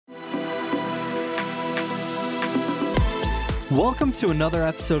Welcome to another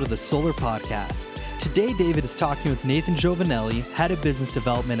episode of the Solar Podcast. Today, David is talking with Nathan Jovanelly, Head of Business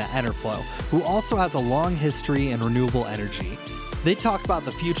Development at Enerflo, who also has a long history in renewable energy. They talk about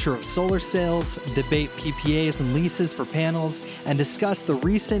the future of solar sales, debate PPAs and leases for panels, and discuss the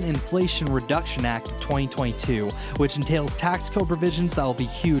recent Inflation Reduction Act of 2022, which entails tax code provisions that will be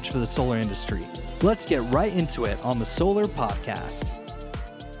huge for the solar industry. Let's get right into it on the Solar Podcast.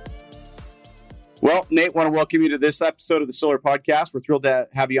 Well, Nate, want to welcome you to this episode of the Solar Podcast. We're thrilled to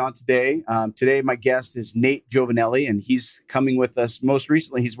have you on today. Today, my guest is Nate Jovanelly, and he's coming with us. Most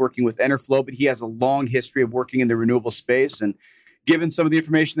recently, he's working with Enerflo, but he has a long history of working in the renewable space. And given some of the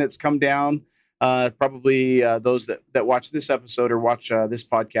information that's come down, probably those that watch this episode or watch this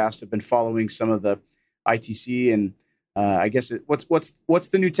podcast have been following some of the ITC and I guess what's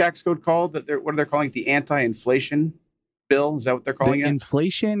the new tax code called? What are they calling it? The anti-inflation bill? Is that what they're calling it? The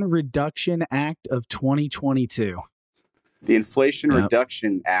Inflation Reduction Act of 2022. The Inflation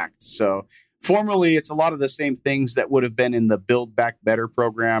Reduction Act. So formally, it's a lot of the same things that would have been in the Build Back Better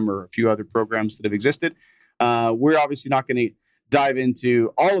program or a few other programs that have existed. We're obviously not going to dive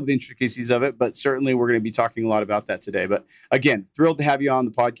into all of the intricacies of it, but certainly we're going to be talking a lot about that today. But again, thrilled to have you on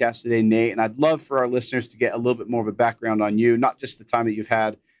the podcast today, Nate. And I'd love for our listeners to get a little bit more of a background on you, not just the time that you've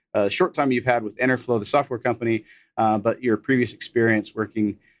had, short time you've had with Enerflo, the software company, but your previous experience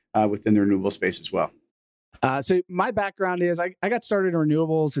working within the renewable space as well. So my background is I got started in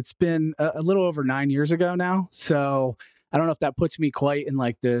renewables. It's been a little over 9 years ago now. So I don't know if that puts me quite in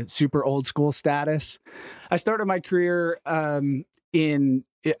like the super old school status. I started my career in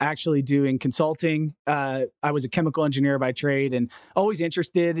actually doing consulting. I was a chemical engineer by trade and always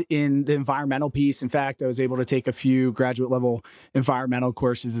interested in the environmental piece. In fact, I was able to take a few graduate level environmental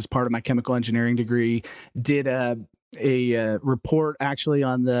courses as part of my chemical engineering degree. Did a report actually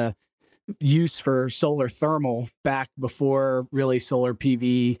on the use for solar thermal back before really solar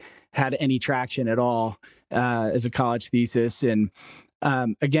PV had any traction at all as a college thesis. And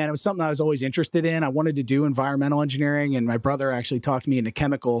again, it was something I was always interested in. I wanted to do environmental engineering, and my brother actually talked me into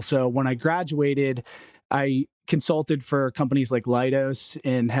chemical. So when I graduated, I consulted for companies like Leidos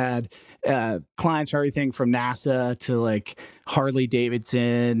and had clients for everything from NASA to like Harley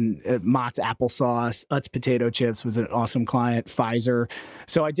Davidson, Mott's applesauce, Utz potato chips was an awesome client, Pfizer.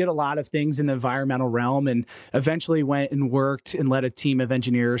 So I did a lot of things in the environmental realm and eventually went and worked and led a team of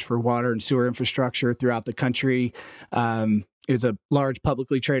engineers for water and sewer infrastructure throughout the country. It was a large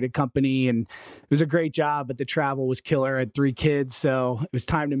publicly traded company and it was a great job, but the travel was killer. I had 3 kids, so it was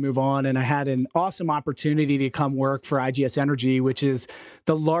time to move on. And I had an awesome opportunity to come work for IGS Energy, which is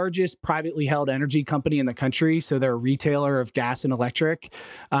the largest privately held energy company in the country. So they're a retailer of gas and electric.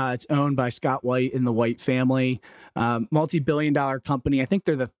 It's owned by Scott White and the White family, multi-billion-dollar company. I think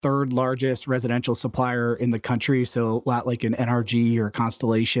they're the 3rd largest residential supplier in the country. So a lot like an NRG or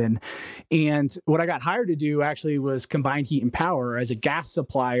Constellation. And what I got hired to do actually was combined heat and power as a gas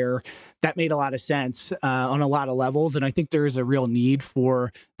supplier. That made a lot of sense on a lot of levels. And I think there is a real need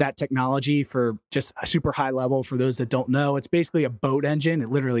for that technology for just a super high level. For those that don't know, it's basically a boat engine.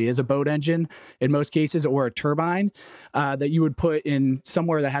 It literally is a boat engine in most cases, or a turbine that you would put in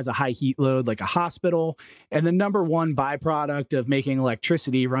somewhere that has a high heat load, like a hospital. And the number one byproduct of making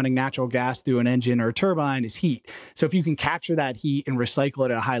electricity, running natural gas through an engine or a turbine, is heat. So if you can capture that heat and recycle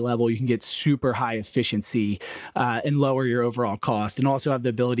it at a high level, you can get super high efficiency and lower your overall cost, and also have the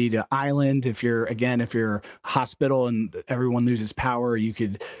ability to island. If you're a hospital and everyone loses power, you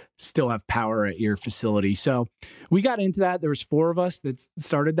could still have power at your facility. So we got into that. There was 4 of us that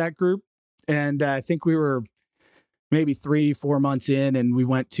started that group. And I think we were maybe 3-4 months in, and we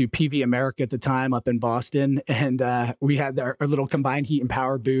went to PV America at the time up in Boston. And we had our little combined heat and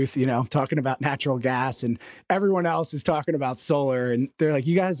power booth, talking about natural gas, and everyone else is talking about solar. And they're like,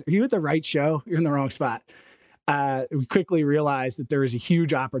 "You guys, are you at the right show? You're in the wrong spot." We quickly realized that there is a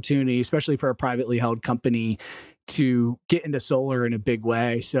huge opportunity, especially for a privately held company, to get into solar in a big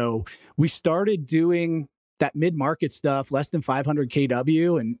way. So we started doing that mid-market stuff, less than 500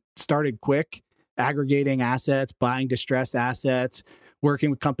 kW, and started quick, aggregating assets, buying distressed assets, working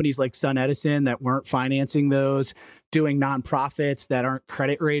with companies like SunEdison that weren't financing those, doing nonprofits that aren't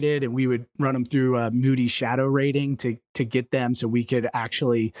credit rated, and we would run them through a Moody's shadow rating to get them so we could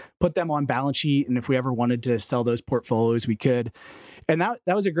actually put them on balance sheet. And if we ever wanted to sell those portfolios, we could. And that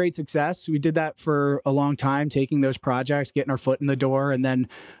was a great success. We did that for a long time, taking those projects, getting our foot in the door. And then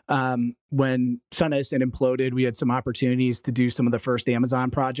when SunEdison imploded, we had some opportunities to do some of the first Amazon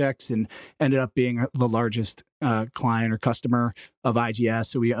projects and ended up being the largest client or customer of IGS.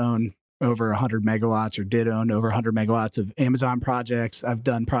 So we own over 100 megawatts, or did own over 100 megawatts of Amazon projects. I've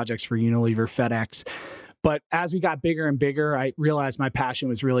done projects for Unilever, FedEx. But as we got bigger and bigger, I realized my passion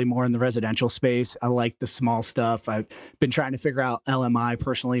was really more in the residential space. I like the small stuff. I've been trying to figure out LMI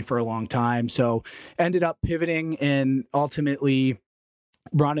personally for a long time. So ended up pivoting and ultimately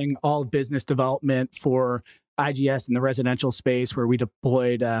running all business development for IGS in the residential space, where we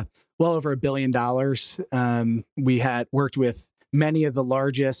deployed well over $1 billion. We had worked with many of the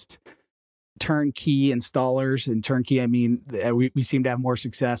largest turnkey installers, and turnkey, I mean, we seem to have more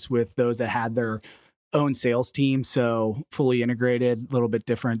success with those that had their own sales team. So fully integrated, a little bit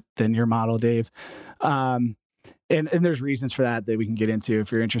different than your model, Dave. And there's reasons for that we can get into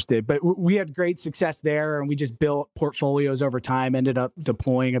if you're interested. But we had great success there, and we just built portfolios over time, ended up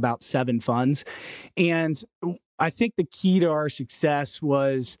deploying about 7 funds. And I think the key to our success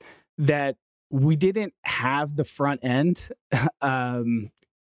was that we didn't have the front end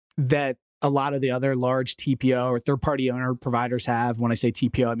that a lot of the other large TPO or third-party owner providers have. When I say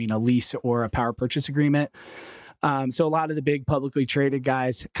TPO, I mean a lease or a power purchase agreement. So a lot of the big publicly traded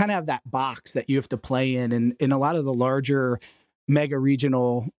guys kind of have that box that you have to play in. And a lot of the larger mega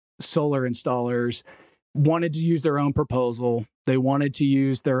regional solar installers wanted to use their own proposal. They wanted to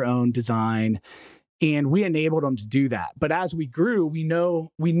use their own design. And we enabled them to do that. But as we grew, we knew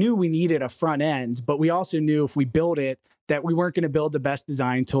we needed a front end, but we also knew if we built it, that we weren't going to build the best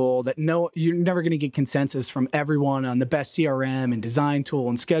design tool, that you're never going to get consensus from everyone on the best CRM and design tool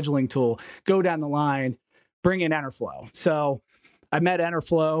and scheduling tool. Go down the line, bring in Enerflo. So I met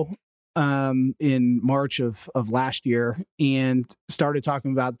Enerflo in March of last year and started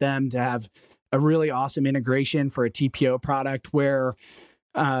talking about them to have a really awesome integration for a TPO product where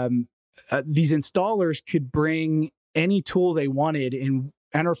these installers could bring any tool they wanted, and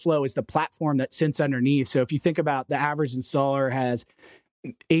Enerflo is the platform that sits underneath. So if you think about the average installer has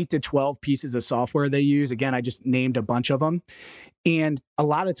 8 to 12 pieces of software they use. Again, I just named a bunch of them. And a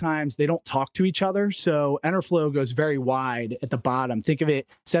lot of times they don't talk to each other. So Enerflo goes very wide at the bottom. Think of it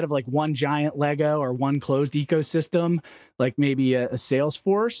instead of like one giant Lego or one closed ecosystem, like maybe a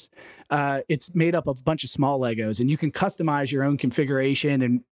Salesforce. It's made up of a bunch of small Legos, and you can customize your own configuration.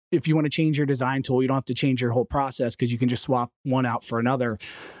 And if you want to change your design tool, you don't have to change your whole process because you can just swap one out for another.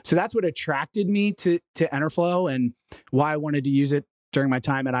 So that's what attracted me to Enerflo and why I wanted to use it during my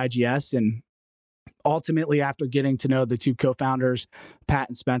time at IGS. And ultimately, after getting to know the 2 co-founders, Pat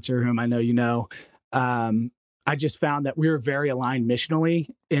and Spencer, whom I know you know, I just found that we were very aligned missionally,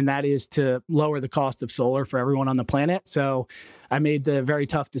 and that is to lower the cost of solar for everyone on the planet. So I made the very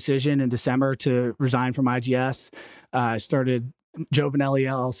tough decision in December to resign from IGS. I started Jovanelly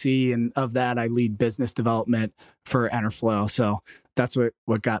LLC, and of that, I lead business development for Enerflo. So that's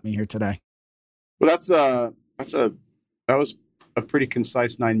what got me here today. Well, that was a pretty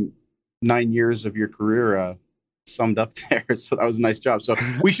concise nine years of your career summed up there. So that was a nice job. So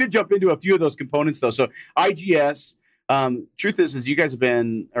we should jump into a few of those components though. So IGS, truth is you guys have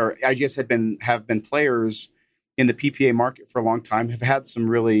been, or IGS have been players in the PPA market for a long time, have had some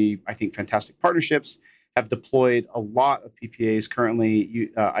really, I think, fantastic partnerships, have deployed a lot of PPAs.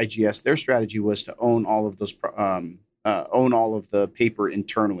 Currently, IGS, their strategy was to own all of those, own all of the paper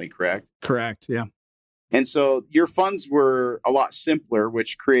internally, correct? Correct, yeah. And so your funds were a lot simpler,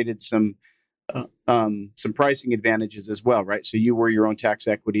 which created some pricing advantages as well, right? So you were your own tax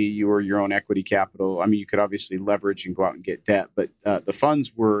equity, you were your own equity capital. I mean, you could obviously leverage and go out and get debt, but the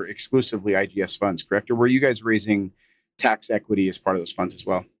funds were exclusively IGS funds, correct? Or were you guys raising tax equity as part of those funds as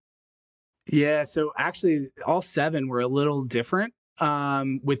well? Yeah, so actually all 7 were a little different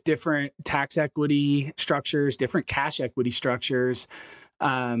with different tax equity structures, different cash equity structures.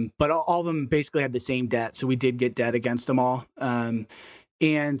 But all of them basically had the same debt. So we did get debt against them all.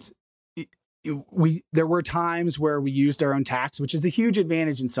 And there were times where we used our own tax, which is a huge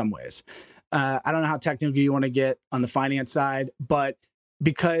advantage in some ways. I don't know how technical you want to get on the finance side, but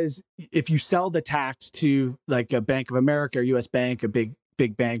because if you sell the tax to like a Bank of America or US Bank, a big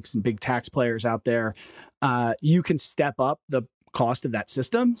banks and big tax players out there, you can step up the cost of that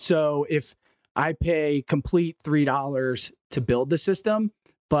system. So if I pay complete $3 to build the system,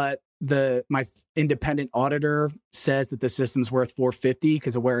 but my independent auditor says that the system's worth $450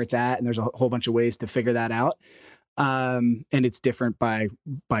 because of where it's at, and there's a whole bunch of ways to figure that out. And it's different by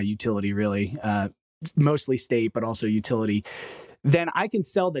utility, really, mostly state, but also utility. Then I can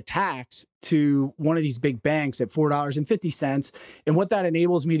sell the tax to one of these big banks at $4.50. And what that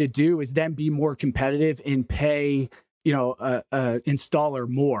enables me to do is then be more competitive and pay installer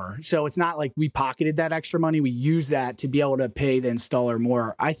more. So it's not like we pocketed that extra money. We use that to be able to pay the installer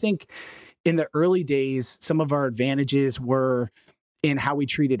more. I think in the early days, some of our advantages were in how we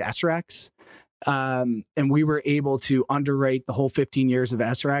treated SRECs. And we were able to underwrite the whole 15 years of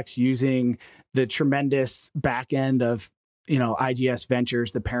SREX using the tremendous back end of, IGS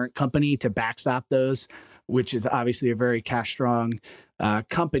Ventures, the parent company, to backstop those, which is obviously a very cash strong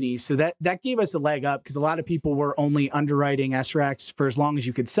company. So that gave us a leg up, because a lot of people were only underwriting SREX for as long as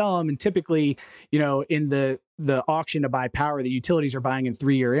you could sell them. And typically, in the auction to buy power, the utilities are buying in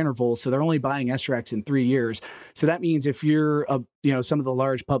 3-year intervals. So they're only buying SREX in 3 years. So that means if you're some of the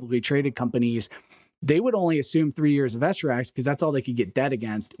large publicly traded companies, they would only assume 3 years of SREX because that's all they could get debt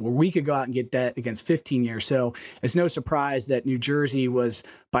against, where we could go out and get debt against 15 years. So it's no surprise that New Jersey was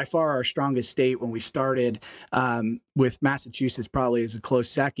by far our strongest state when we started, with Massachusetts probably as a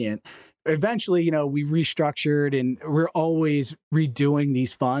close second. Eventually, we restructured, and we're always redoing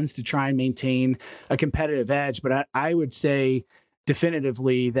these funds to try and maintain a competitive edge. But I would say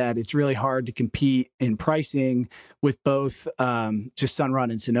definitively that it's really hard to compete in pricing with both just Sunrun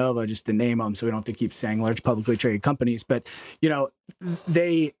and Sunnova, just to name them, so we don't have to keep saying large publicly traded companies. But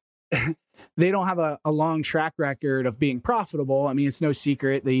they don't have a long track record of being profitable. I mean, it's no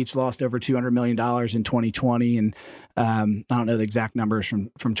secret they each lost over $200 million in 2020, and I don't know the exact numbers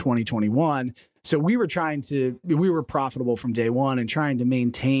from 2021. So we were profitable from day one and trying to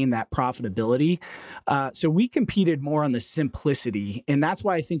maintain that profitability. So we competed more on the simplicity, and that's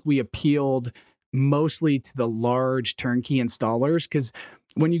why I think we appealed mostly to the large turnkey installers, because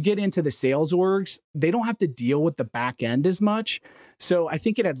when you get into the sales orgs, they don't have to deal with the back end as much. So I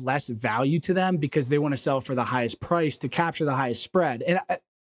think it had less value to them because they want to sell for the highest price to capture the highest spread. And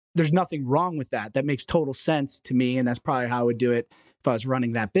there's nothing wrong with that. That makes total sense to me. And that's probably how I would do it if I was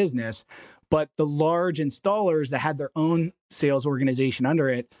running that business. But the large installers that had their own sales organization under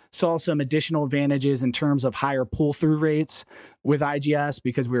it saw some additional advantages in terms of higher pull-through rates with IGS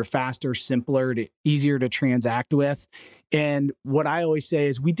because we were faster, simpler, easier to transact with. And what I always say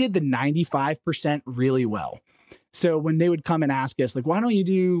is we did the 95% really well. So when they would come and ask us, like, why don't you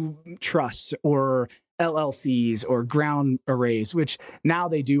do trusts or LLCs or ground arrays, which now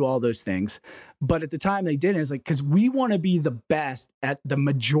they do all those things. But at the time they didn't. It's like, because we want to be the best at the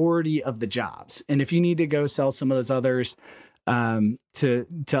majority of the jobs. And if you need to go sell some of those others to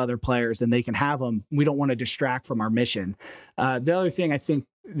other players, then they can have them. We don't want to distract from our mission. The other thing I think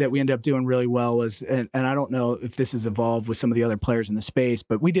that we ended up doing really well was, and I don't know if this has evolved with some of the other players in the space,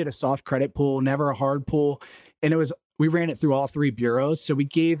 but we did a soft credit pool, never a hard pool. And we ran it through all 3 bureaus. So we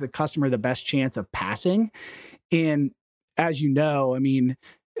gave the customer the best chance of passing. And as you know, I mean,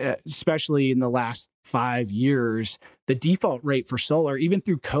 especially in the last 5 years, the default rate for solar, even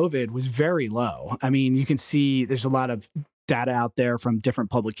through COVID, was very low. I mean, you can see there's a lot of data out there from different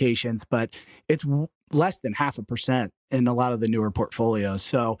publications, but it's less than 0.5% in a lot of the newer portfolios.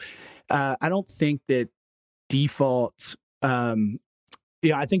 So I don't think that defaults,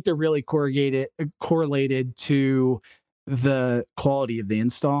 I think they're really correlated to the quality of the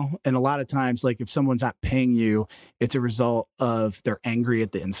install. And a lot of times, like if someone's not paying you, it's a result of they're angry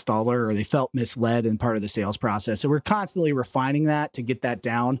at the installer or they felt misled in part of the sales process. So we're constantly refining that to get that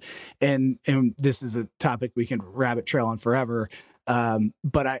down. And this is a topic we can rabbit trail on forever.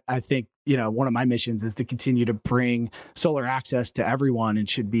 But I think, one of my missions is to continue to bring solar access to everyone, and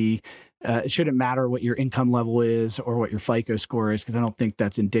it shouldn't matter what your income level is or what your FICO score is, because I don't think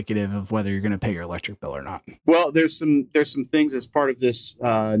that's indicative of whether you're going to pay your electric bill or not. Well, there's some things as part of this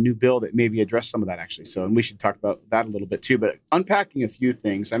new bill that maybe address some of that, actually. So, and we should talk about that a little bit too, but unpacking a few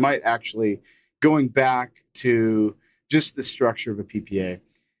things, I might actually, going back to just the structure of a PPA.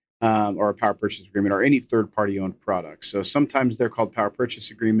 Or a power purchase agreement, or any third-party owned product. So sometimes they're called power purchase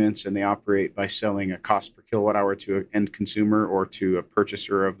agreements, and they operate by selling a cost per kilowatt hour to an end consumer or to a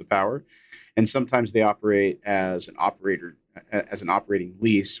purchaser of the power. And sometimes they operate as an operating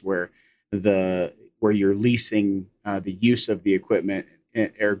lease, where you're leasing the use of the equipment.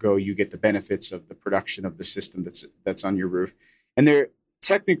 Ergo, you get the benefits of the production of the system that's on your roof. And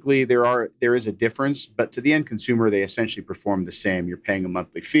technically, there is a difference, but to the end consumer, they essentially perform the same. You're paying a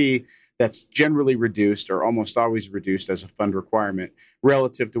monthly fee that's generally reduced or almost always reduced as a fund requirement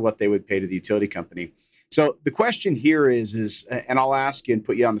relative to what they would pay to the utility company. So the question here is, and I'll ask you and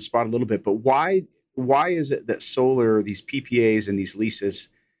put you on the spot a little bit, but why is it that solar, these PPAs and these leases,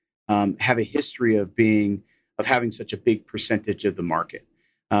 have a history of having such a big percentage of the market?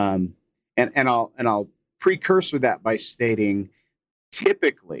 And I'll precursor that by stating,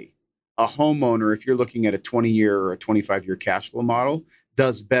 typically, a homeowner, if you're looking at a 20-year or a 25-year cash flow model,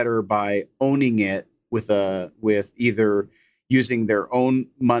 does better by owning it with either using their own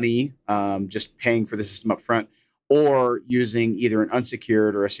money, just paying for the system up front, or using either an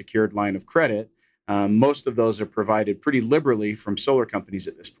unsecured or a secured line of credit. Most of those are provided pretty liberally from solar companies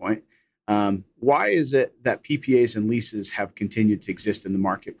at this point. Why is it that PPAs and leases have continued to exist in the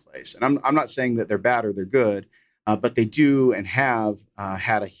marketplace? And I'm not saying that they're bad or they're good, but they do and have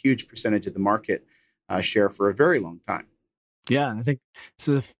had a huge percentage of the market share for a very long time. Yeah, I think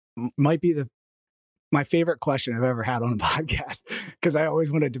so. Might be my favorite question I've ever had on a podcast, because I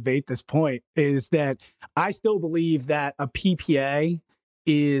always want to debate this point, is that I still believe that a PPA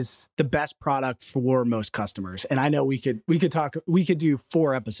is the best product for most customers. And I know we could do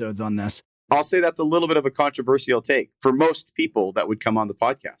 4 episodes on this. I'll say that's a little bit of a controversial take for most people that would come on the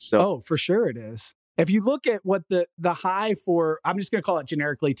podcast. So, for sure it is. If you look at what the high for, I'm just going to call it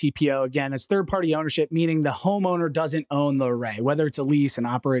generically TPO. Again, it's third-party ownership, meaning the homeowner doesn't own the array. Whether it's a lease, an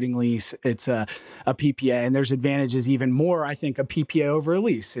operating lease, it's a PPA. And there's advantages even more, I think, a PPA over a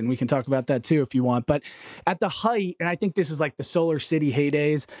lease. And we can talk about that too if you want. But at the height, and I think this was like the Solar City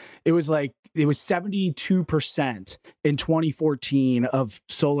heydays, it was 72% in 2014 of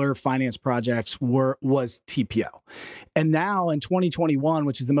solar finance projects was TPO. And now in 2021,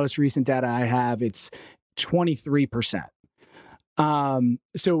 which is the most recent data I have, it's 23%.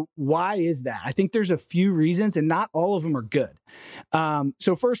 So why is that? I think there's a few reasons, and not all of them are good.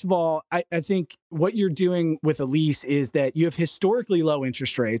 So first of all, I think what you're doing with a lease is that you have historically low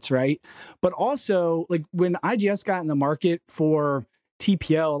interest rates, right? But also, like when IGS got in the market for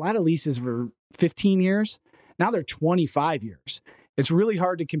TPO, a lot of leases were 15 years. Now they're 25 years. It's really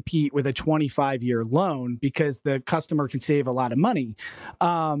hard to compete with a 25-year loan because the customer can save a lot of money.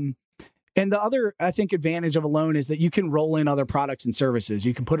 And the other, I think, advantage of a loan is that you can roll in other products and services.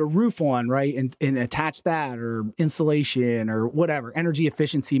 You can put a roof on, right, and attach that, or insulation, or whatever, energy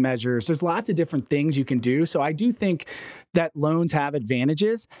efficiency measures. There's lots of different things you can do. So I do think that loans have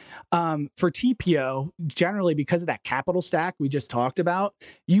advantages. For TPO, generally, because of that capital stack we just talked about,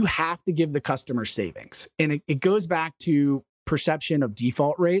 you have to give the customer savings. And it goes back to perception of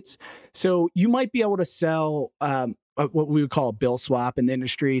default rates. So you might be able to sell what we would call a bill swap in the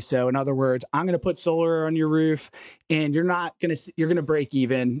industry. So in other words, I'm going to put solar on your roof and you're going to break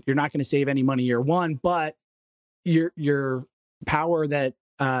even. You're not going to save any money year one, but your power that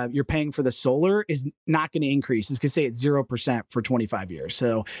you're paying for the solar is not going to increase. It's going to say it's 0% for 25 years.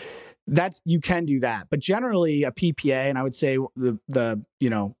 So you can do that. But generally a PPA, and I would say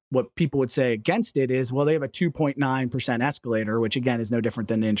what people would say against it is, well, they have a 2.9% escalator, which again is no different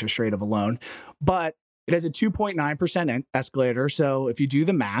than the interest rate of a loan, but it has a 2.9% escalator. So if you do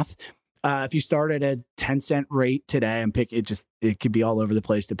the math, if you start at a 10-cent rate today, and it could be all over the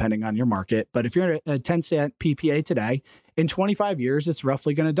place depending on your market. But if you're at a 10-cent PPA today, in 25 years, it's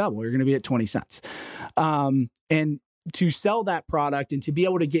roughly going to double. You're going to be at 20 cents. And to sell that product and to be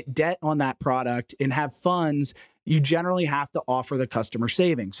able to get debt on that product and have funds, you generally have to offer the customer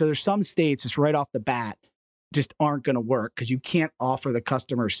savings. So there's some states just right off the bat just aren't going to work because you can't offer the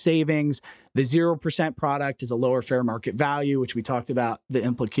customer savings. The 0% product is a lower fair market value, which we talked about the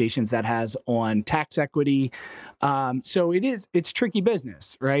implications that has on tax equity. So it's tricky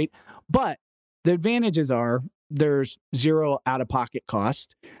business, right? But the advantages are there's zero out-of-pocket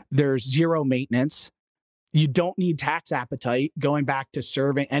cost. There's zero maintenance. You don't need tax appetite. Going back to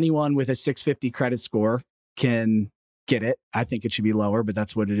serving anyone with a 650 credit score can get it. I think it should be lower, but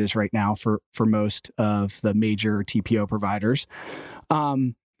that's what it is right now for most of the major TPO providers.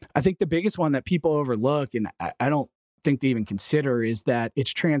 I think the biggest one that people overlook, and I don't think they even consider, is that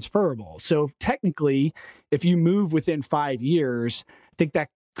it's transferable. So technically, if you move within 5 years, I think that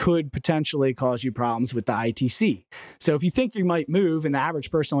could potentially cause you problems with the ITC. So if you think you might move and the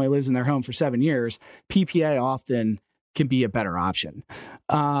average person only lives in their home for 7 years, PPA often can be a better option.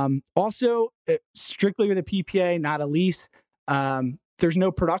 Also, strictly with a PPA, not a lease, there's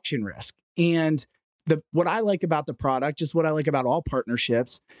no production risk. And what I like about the product, just what I like about all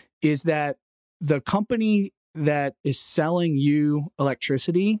partnerships, is that the company that is selling you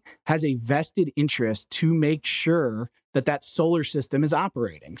electricity has a vested interest to make sure that solar system is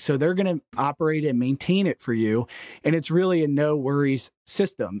operating. So they're going to operate and maintain it for you. And it's really a no worries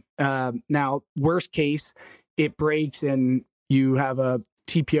system. Now, worst case, it breaks and you have a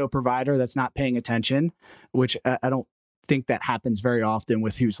TPO provider that's not paying attention, which I don't think that happens very often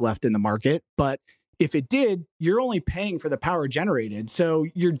with who's left in the market. But if it did, you're only paying for the power generated. So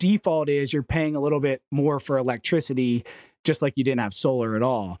your default is you're paying a little bit more for electricity, just like you didn't have solar at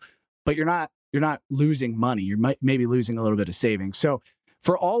all. But you're not losing money. You're maybe losing a little bit of savings. So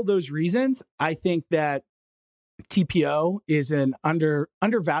for all those reasons, I think that TPO is an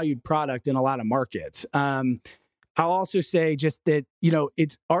undervalued product in a lot of markets. I'll also say just that,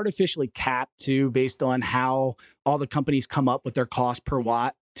 it's artificially capped too, based on how all the companies come up with their cost per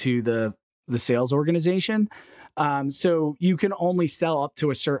watt to the sales organization. So you can only sell up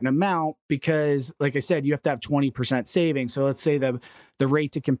to a certain amount because, like I said, you have to have 20% savings. So let's say the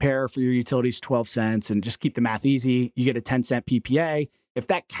rate to compare for your utility is 12 cents, and just keep the math easy. You get a 10-cent PPA. If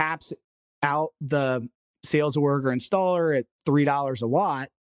that caps out the sales org or installer at $3 a watt,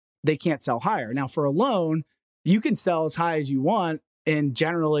 they can't sell higher. Now, for a loan, you can sell as high as you want. And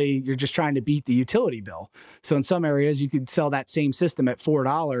generally, you're just trying to beat the utility bill. So in some areas, you could sell that same system at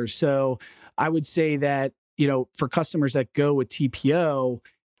 $4. So I would say that, for customers that go with TPO,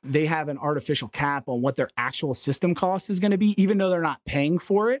 they have an artificial cap on what their actual system cost is going to be, even though they're not paying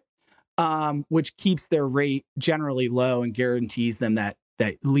for it, which keeps their rate generally low and guarantees them that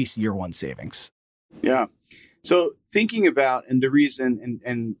at least year one savings. Yeah. So thinking about, and the reason,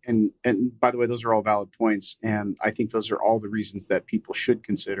 and by the way, those are all valid points. And I think those are all the reasons that people should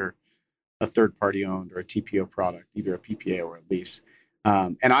consider a third party owned or a TPO product, either a PPA or a lease.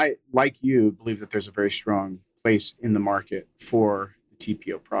 And I, like you, believe that there's a very strong place in the market for the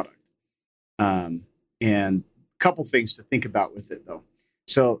TPO product. And a couple things to think about with it, though.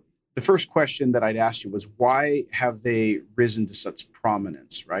 So the first question that I'd ask you was, why have they risen to such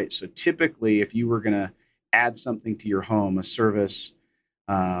prominence, right? So typically, if you were going to add something to your home, a service,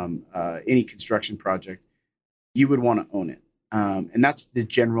 any construction project, you would want to own it. And that's the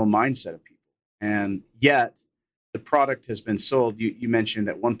general mindset of people. And yet the product has been sold. You mentioned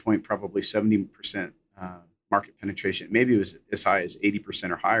at one point, probably 70% market penetration. Maybe it was as high as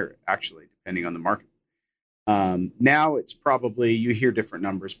 80% or higher, actually, depending on the market. Now it's probably, you hear different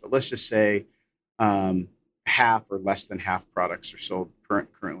numbers, but let's just say half or less than half products are sold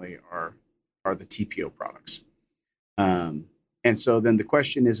currently are the TPO products. And so then the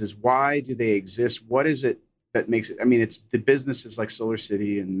question is why do they exist? What is it that makes it? I mean, it's the businesses like Solar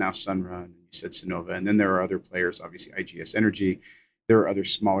City and now Sunrun, and you said Sonova, and then there are other players, obviously IGS Energy. There are other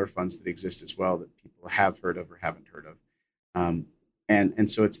smaller funds that exist as well that people have heard of or haven't heard of.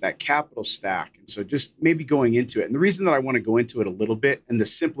 And so it's that capital stack. And so just maybe going into it. And the reason that I want to go into it a little bit in the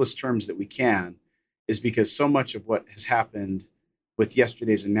simplest terms that we can is because so much of what has happened with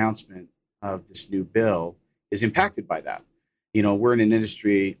yesterday's announcement of this new bill is impacted by that. We're in an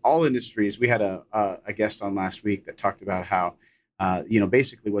industry, all industries. We had a guest on last week that talked about how,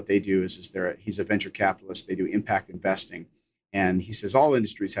 basically what they do is he's a venture capitalist. They do impact investing. And he says all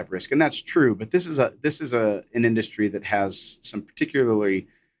industries have risk, and that's true. But this is an industry that has some particularly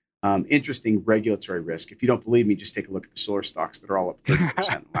interesting regulatory risk. If you don't believe me, just take a look at the solar stocks that are all up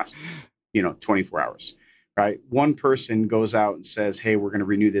 30% in the last 24 hours. Right? One person goes out and says, "Hey, we're going to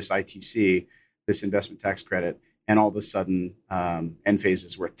renew this ITC, this investment tax credit," and all of a sudden, Enphase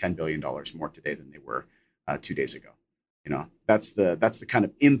is worth $10 billion more today than they were 2 days ago. That's the kind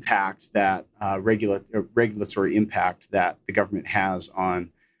of impact that regulatory impact that the government has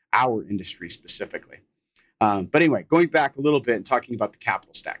on our industry specifically. But anyway, going back a little bit and talking about the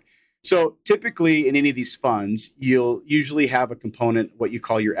capital stack. So typically in any of these funds, you'll usually have a component, what you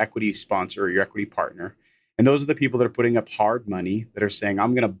call your equity sponsor or your equity partner. And those are the people that are putting up hard money that are saying,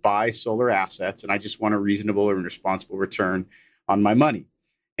 I'm going to buy solar assets and I just want a reasonable and responsible return on my money.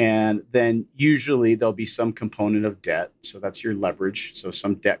 And then usually there'll be some component of debt. So that's your leverage. So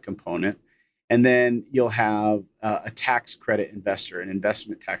some debt component. And then you'll have a tax credit investor, an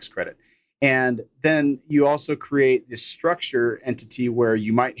investment tax credit. And then you also create this structure entity where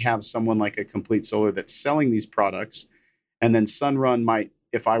you might have someone like a Complete Solar that's selling these products. And then Sunrun might,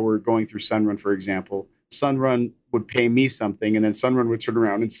 if I were going through Sunrun, for example, Sunrun would pay me something, and then Sunrun would turn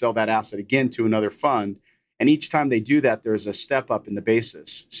around and sell that asset again to another fund. And each time they do that, there's a step up in the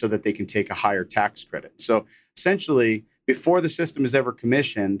basis so that they can take a higher tax credit. So essentially, before the system is ever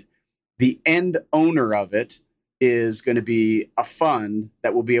commissioned, the end owner of it is going to be a fund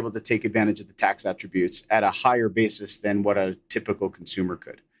that will be able to take advantage of the tax attributes at a higher basis than what a typical consumer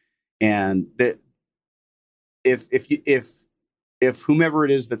could. And if whomever it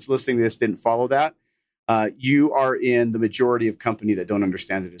is that's listening to this didn't follow that, you are in the majority of company that don't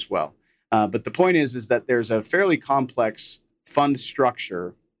understand it as well. But the point is that there's a fairly complex fund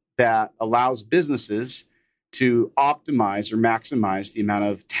structure that allows businesses to optimize or maximize the amount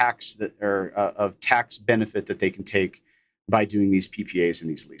of tax of tax benefit that they can take by doing these PPAs and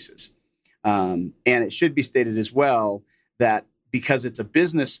these leases. And it should be stated as well that because it's a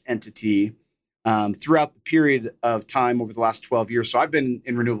business entity, throughout the period of time over the last 12 years. So I've been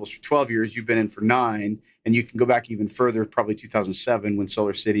in renewables for 12 years. You've been in for 9. And you can go back even further, probably 2007, when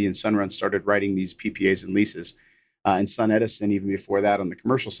Solar City and Sunrun started writing these PPAs and leases, and Sun Edison even before that on the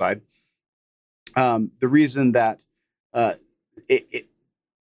commercial side. The reason that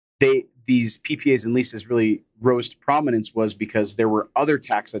these PPAs and leases really rose to prominence was because there were other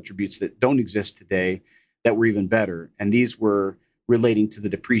tax attributes that don't exist today that were even better. And these were relating to the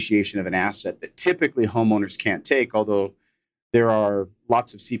depreciation of an asset that typically homeowners can't take, although there are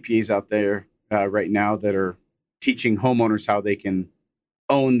lots of CPAs out there right now that are teaching homeowners how they can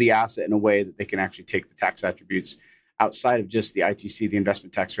own the asset in a way that they can actually take the tax attributes outside of just the ITC, the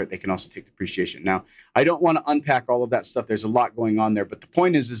investment tax rate. They can also take depreciation. Now, I don't want to unpack all of that stuff. There's a lot going on there, but the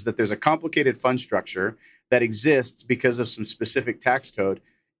point is that there's a complicated fund structure that exists because of some specific tax code,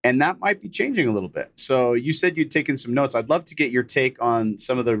 and that might be changing a little bit. So you said you'd taken some notes. I'd love to get your take on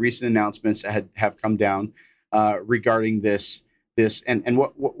some of the recent announcements that have come down regarding this and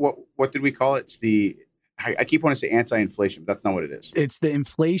what did we call it? It's the I keep wanting to say anti-inflation, but that's not what it is. It's the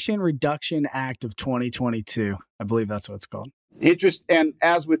Inflation Reduction Act of 2022. I believe that's what it's called. And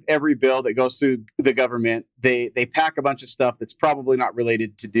as with every bill that goes through the government, they pack a bunch of stuff that's probably not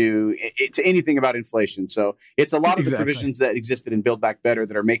related to anything about inflation. So it's a lot of the provisions that existed in Build Back Better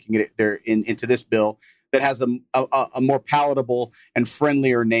that are making it there into this bill that has a more palatable and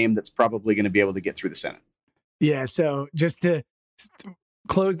friendlier name that's probably going to be able to get through the Senate. Yeah. So just to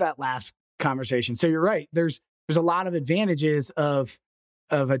close that last conversation. So you're right. There's a lot of advantages of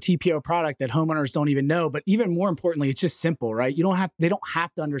a TPO product that homeowners don't even know. But even more importantly, it's just simple, right? They don't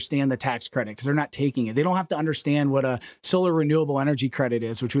have to understand the tax credit because they're not taking it. They don't have to understand what a solar renewable energy credit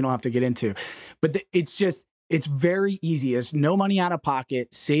is, which we don't have to get into. But it's very easy. There's no money out of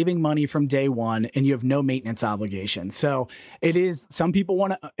pocket, saving money from day one, and you have no maintenance obligation. So it is, some people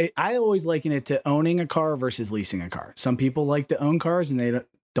want to, I always liken it to owning a car versus leasing a car. Some people like to own cars and they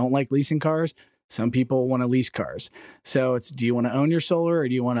don't like leasing cars. Some people want to lease cars. So it's, do you want to own your solar or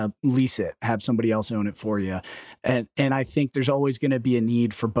do you want to lease it, have somebody else own it for you? And I think there's always going to be a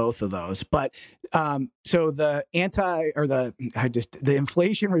need for both of those. But so the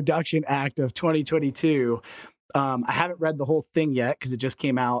Inflation Reduction Act of 2022, I haven't read the whole thing yet because it just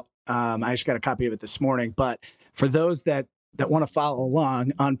came out. I just got a copy of it this morning. But for those that want to follow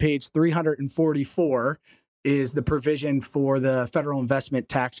along, on page 344, is the provision for the federal investment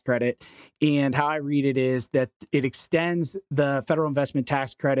tax credit. And how I read it is that it extends the federal investment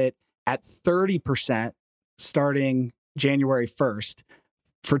tax credit at 30% starting January 1st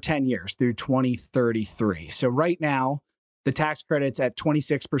for 10 years through 2033. So right now, the tax credit's at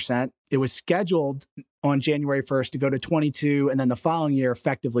 26%. It was scheduled on January 1st to go to 22, and then the following year,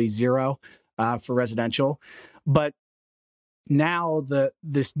 effectively zero for residential. But now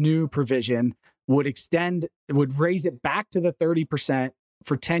this new provision would raise it back to the 30%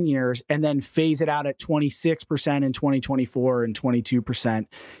 for 10 years and then phase it out at 26% in 2024 and 22%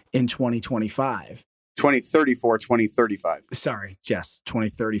 in 2025. 2034, 2035. Sorry, Jess,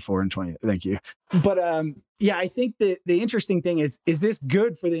 2034 and 20. Thank you. But yeah, I think that the interesting thing is this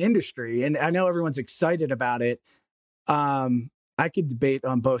good for the industry? And I know everyone's excited about it. I could debate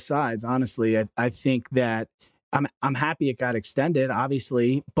on both sides, honestly. I think that I'm happy it got extended,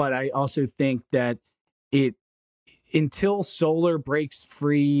 obviously, but I also think that until solar breaks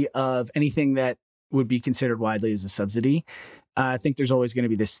free of anything that would be considered widely as a subsidy, I think there's always going to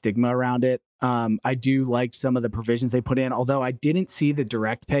be this stigma around it. I do like some of the provisions they put in, although I didn't see the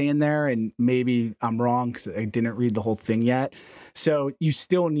direct pay in there, and maybe I'm wrong because I didn't read the whole thing yet. So you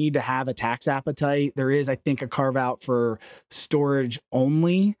still need to have a tax appetite. There is, I think, a carve out for storage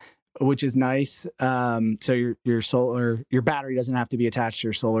only, which is nice. So your solar, your battery doesn't have to be attached to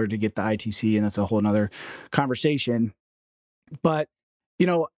your solar to get the ITC, and that's a whole nother conversation. But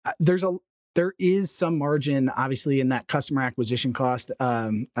there is some margin, obviously, in that customer acquisition cost.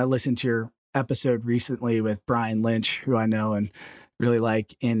 I listened to your episode recently with Brian Lynch, who I know and really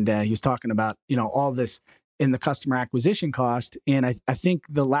like, and he was talking about all this in the customer acquisition cost. And I think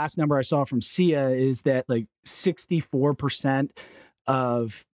the last number I saw from SIA is that like 64%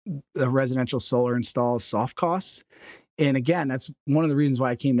 of the residential solar installs soft costs. And again, that's one of the reasons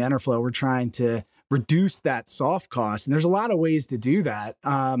why I came to Enerflo. We're trying to reduce that soft cost. And there's a lot of ways to do that.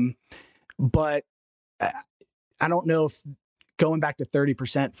 But I don't know if going back to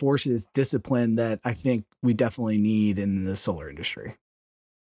 30% forces discipline that I think we definitely need in the solar industry.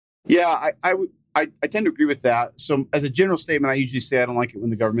 Yeah, I tend to agree with that. So as a general statement, I usually say I don't like it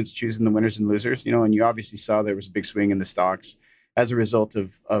when the government's choosing the winners and losers, and you obviously saw there was a big swing in the stocks as a result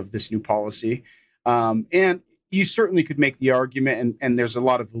of this new policy. And you certainly could make the argument, and there's a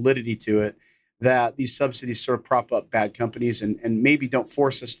lot of validity to it, that these subsidies sort of prop up bad companies and maybe don't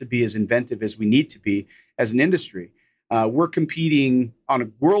force us to be as inventive as we need to be as an industry. We're competing on a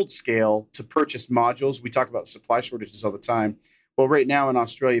world scale to purchase modules. We talk about supply shortages all the time. Well, right now in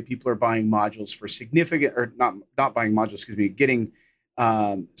Australia, people are buying modules for significant, or not buying modules, getting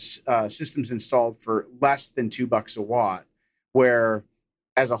systems installed for less than $2 a watt, where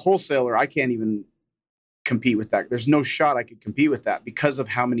as a wholesaler, I can't even compete with that. There's no shot I could compete with that because of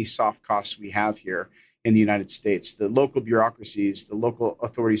how many soft costs we have here in the United States. The local bureaucracies, the local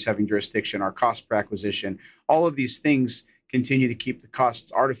authorities having jurisdiction, our cost per acquisition, all of these things continue to keep the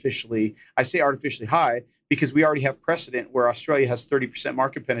costs artificially high, because we already have precedent where Australia has 30%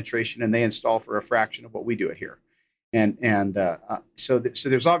 market penetration and they install for a fraction of what we do it here. So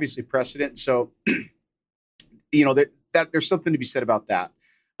there's obviously precedent. So, that there's something to be said about that.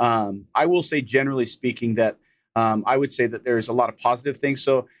 I will say, generally speaking, that I would say that there's a lot of positive things.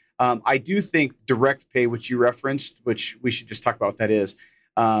 So I do think direct pay, which you referenced, which we should just talk about what that is.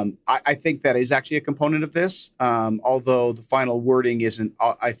 I think that is actually a component of this, although the final wording isn't,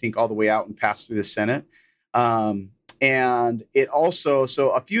 I think, all the way out and passed through the Senate. And it also,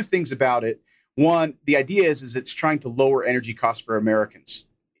 so a few things about it. One, the idea is it's trying to lower energy costs for Americans.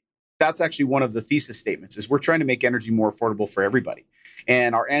 That's actually one of the thesis statements, is we're trying to make energy more affordable for everybody.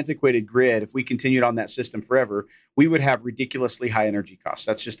 And our antiquated grid, if we continued on that system forever, we would have ridiculously high energy costs.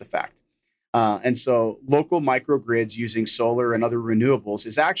 That's just a fact. And so local microgrids using solar and other renewables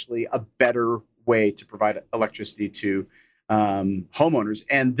is actually a better way to provide electricity to homeowners.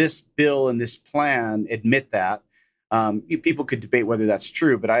 And this bill and this plan admit that. People could debate whether that's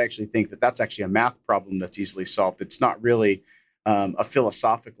true, but I actually think that that's actually a math problem that's easily solved. It's not really a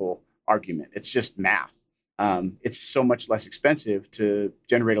philosophical argument. It's just math. It's so much less expensive to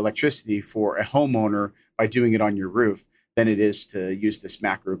generate electricity for a homeowner by doing it on your roof than it is to use this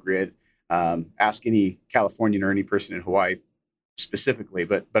macro grid. Ask any Californian or any person in Hawaii specifically,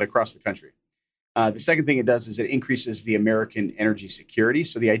 but across the country. The second thing it does is it increases the American energy security.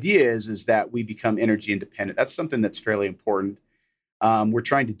 So the idea is that we become energy independent. That's something that's fairly important. We're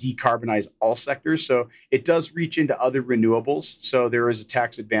trying to decarbonize all sectors. So it does reach into other renewables. So there is a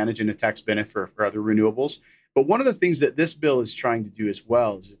tax advantage and a tax benefit for other renewables. But one of the things that this bill is trying to do as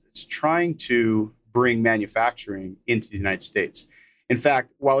well is it's trying to bring manufacturing into the United States. In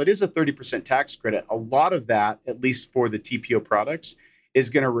fact, while it is a 30% tax credit, a lot of that, at least for the TPO products, is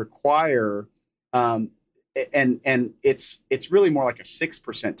going to require, and it's really more like a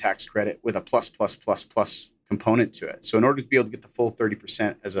 6% tax credit with a plus component to it. So in order to be able to get the full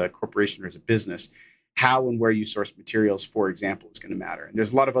 30% as a corporation or as a business, how and where you source materials, for example, is going to matter. And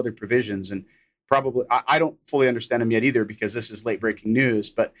there's a lot of other provisions, and probably I don't fully understand them yet either, because this is late breaking news,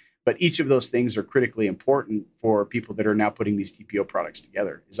 but each of those things are critically important for people that are now putting these TPO products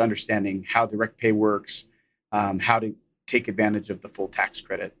together, is understanding how direct pay works, how to take advantage of the full tax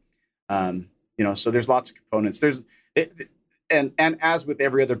credit. So there's lots of components. And as with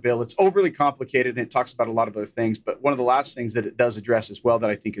every other bill, it's overly complicated and it talks about a lot of other things. But one of the last things that it does address as well that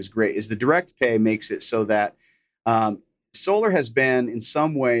I think is great is the direct pay makes it so that solar has been in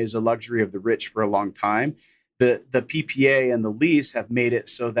some ways a luxury of the rich for a long time. The PPA and the lease have made it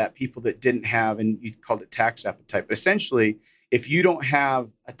so that people that didn't have, and you called it tax appetite, but essentially, if you don't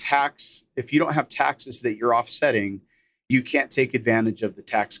have taxes that you're offsetting, you can't take advantage of the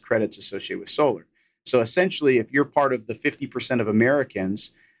tax credits associated with solar. So essentially, if you're part of the 50% of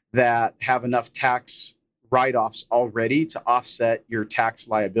Americans that have enough tax write-offs already to offset your tax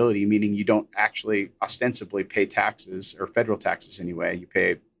liability, meaning you don't actually ostensibly pay taxes, or federal taxes anyway, you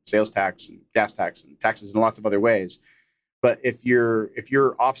pay sales tax and gas tax and taxes in lots of other ways. But if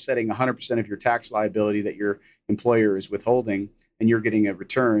you're offsetting 100% of your tax liability that your employer is withholding, and you're getting a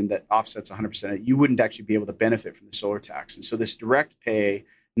return that offsets 100%, you wouldn't actually be able to benefit from the solar tax. And so this direct pay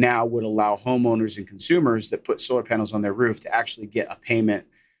now would allow homeowners and consumers that put solar panels on their roof to actually get a payment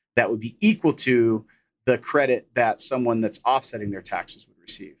that would be equal to the credit that someone that's offsetting their taxes would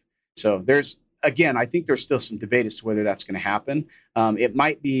receive. So I think there's still some debate as to whether that's going to happen. It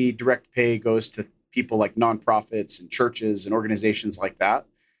might be direct pay goes to people like nonprofits and churches and organizations like that.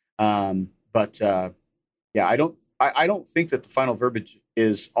 I don't think that the final verbiage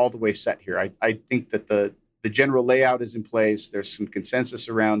is all the way set here. I think that the general layout is in place. There's some consensus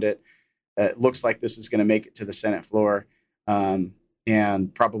around it. It looks like this is going to make it to the Senate floor,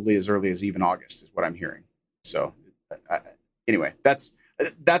 and probably as early as even August is what I'm hearing. So anyway, that's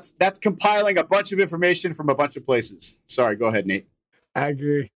compiling a bunch of information from a bunch of places. Sorry, go ahead, Nate. I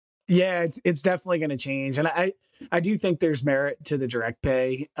agree. Yeah, it's definitely going to change. And I do think there's merit to the direct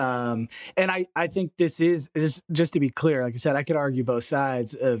pay. And I think this is just to be clear, like I said, I could argue both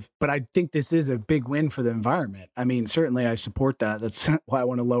sides but I think this is a big win for the environment. I mean, certainly I support that. That's why I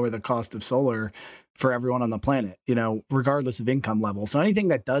want to lower the cost of solar for everyone on the planet, regardless of income level. So anything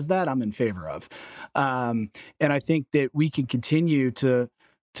that does that, I'm in favor of. And I think that we can continue to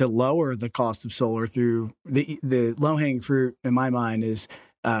lower the cost of solar through the low-hanging fruit, in my mind, is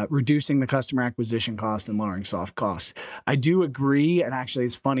reducing the customer acquisition cost and lowering soft costs. I do agree. And actually,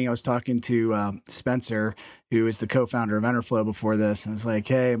 it's funny. I was talking to Spencer, who is the co-founder of Enerflo before this. And I was like,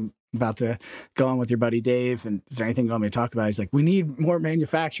 hey, I'm about to go on with your buddy Dave. And is there anything you want me to talk about? He's like, we need more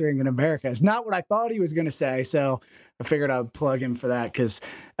manufacturing in America. It's not what I thought he was going to say. So I figured I'd plug him for that because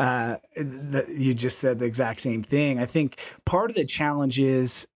you just said the exact same thing. I think part of the challenge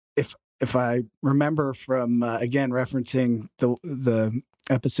is, if I remember from, again, referencing the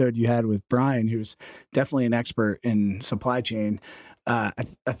episode you had with Brian, who's definitely an expert in supply chain, I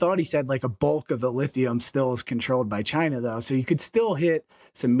thought he said like a bulk of the lithium still is controlled by China, though. So you could still hit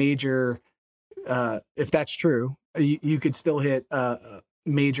some major, if that's true, you could still hit a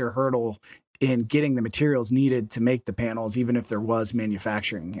major hurdle in getting the materials needed to make the panels, even if there was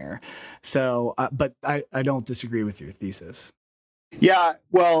manufacturing here. So, but I don't disagree with your thesis. Yeah,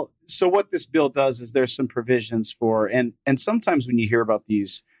 well, so what this bill does is there's some provisions for, and sometimes when you hear about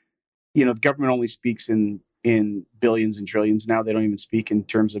these, the government only speaks in billions and trillions now. They don't even speak in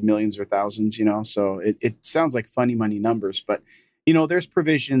terms of millions or thousands, so it sounds like funny money numbers, but there's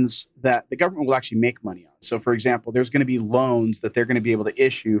provisions that the government will actually make money on. So, for example, there's going to be loans that they're going to be able to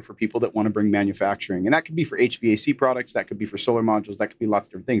issue for people that want to bring manufacturing. And that could be for HVAC products. That could be for solar modules. That could be lots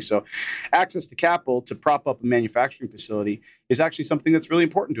of different things. So access to capital to prop up a manufacturing facility is actually something that's really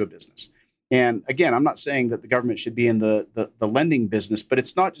important to a business. And again, I'm not saying that the government should be in the lending business, but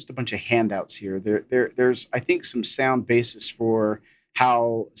it's not just a bunch of handouts here. There's, I think, some sound basis for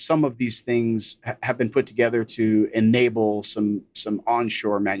how some of these things have been put together to enable some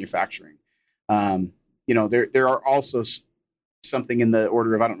onshore manufacturing. There are also something in the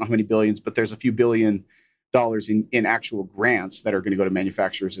order of, I don't know how many billions, but there's a few $billions in actual grants that are going to go to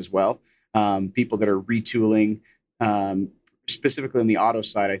manufacturers as well. People that are retooling, specifically on the auto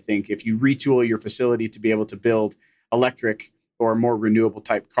side. I think if you retool your facility to be able to build electric or more renewable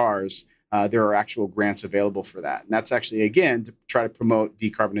type cars, there are actual grants available for that. And that's actually, again, to try to promote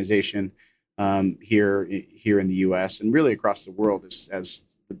decarbonization here in the U.S. and really across the world as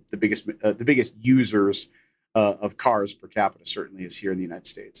the biggest users of cars per capita certainly is here in the United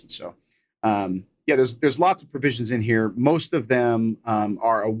States. And so, there's lots of provisions in here. Most of them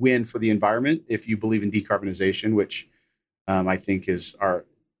are a win for the environment if you believe in decarbonization, which I think is our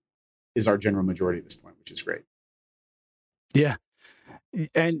general majority at this point, which is great. Yeah.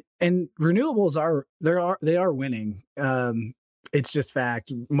 And renewables are winning. It's just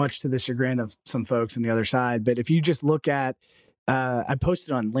fact, much to the chagrin of some folks on the other side. But if you just look at, I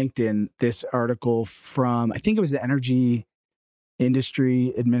posted on LinkedIn this article from, I think it was the Energy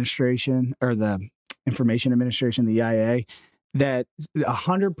Industry Administration or the Information Administration, the EIA, that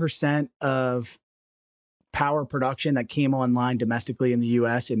 100% of power production that came online domestically in the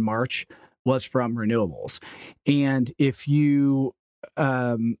U.S. in March was from renewables. And if you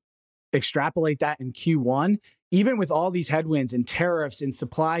extrapolate that in Q1, even with all these headwinds and tariffs and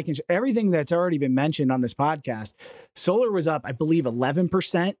supply, everything that's already been mentioned on this podcast, solar was up, I believe,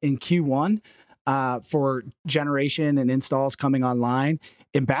 11% in Q1 for generation and installs coming online.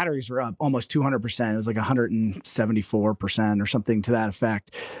 And batteries were up almost 200%. It was like 174% or something to that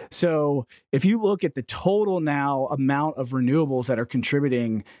effect. So if you look at the total now amount of renewables that are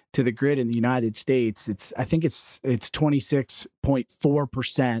contributing to the grid in the United States, I think it's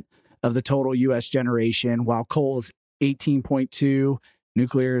 26.4% of the total U.S. generation, while coal is 18.2%,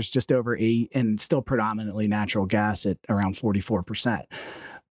 nuclear is just over 8%, and still predominantly natural gas at around 44%.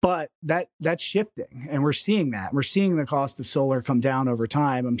 But that's shifting, and we're seeing that. We're seeing the cost of solar come down over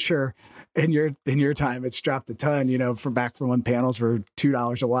time. I'm sure in your time it's dropped a ton. From when panels were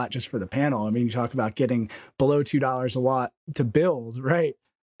 $2 a watt just for the panel. I mean, you talk about getting below $2 a watt to build, right?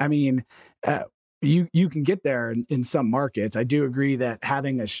 I mean, you can get there in some markets. I do agree that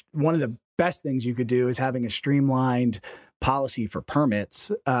having one of the best things you could do is having a streamlined policy for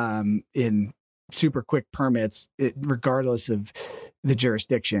permits, in super quick permits, regardless of the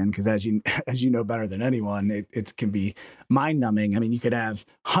jurisdiction, because as you know better than anyone, it can be mind numbing. I mean, you could have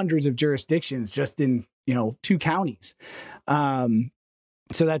hundreds of jurisdictions just in 2 counties.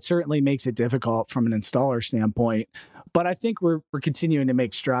 So that certainly makes it difficult from an installer standpoint. But I think we're continuing to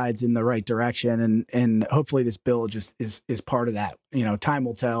make strides in the right direction, and hopefully this bill just is part of that. Time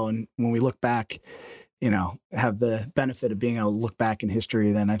will tell, and when we look back, have the benefit of being able to look back in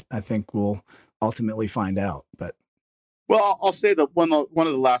history, then I think we'll ultimately find out. But well, I'll say that one of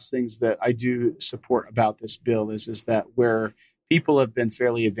the last things that I do support about this bill is that where people have been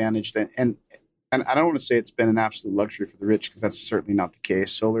fairly advantaged, and I don't want to say it's been an absolute luxury for the rich, because that's certainly not the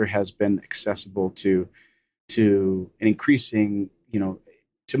case. Solar has been accessible to an increasing,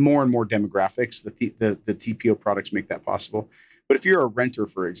 to more and more demographics. The TPO products make that possible. But if you're a renter,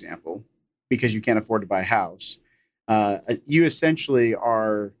 for example, because you can't afford to buy a house, you essentially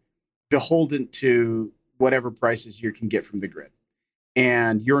are beholden to whatever prices you can get from the grid.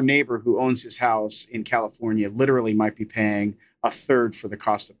 And your neighbor who owns his house in California literally might be paying a third for the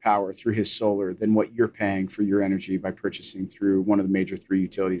cost of power through his solar than what you're paying for your energy by purchasing through one of the major three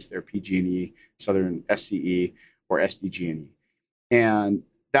utilities there, PG&E, Southern SCE, or SDG&E. And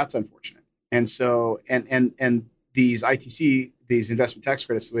that's unfortunate. And so, and these ITC, these investment tax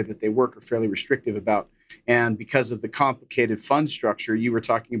credits, the way that they work are fairly restrictive about, and because of the complicated fund structure you were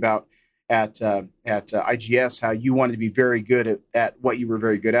talking about at IGS, how you wanted to be very good at what you were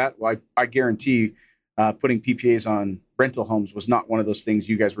very good at. Well, I guarantee putting PPAs on rental homes was not one of those things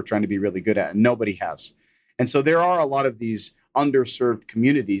you guys were trying to be really good at, and nobody has. And so there are a lot of these underserved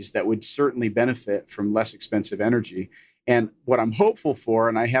communities that would certainly benefit from less expensive energy. And what I'm hopeful for,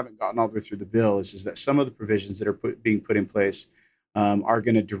 and I haven't gotten all the way through the bill, is that some of the provisions that are being put in place are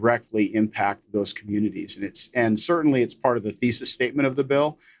going to directly impact those communities. And certainly it's part of the thesis statement of the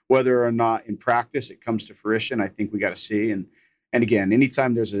bill. Whether or not in practice it comes to fruition, I think we got to see. And again,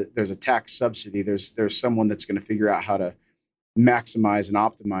 anytime there's a tax subsidy, there's someone that's going to figure out how to maximize and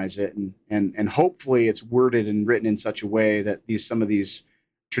optimize it, and hopefully it's worded and written in such a way that some of these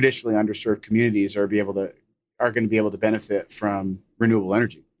traditionally underserved communities are going to be able to benefit from renewable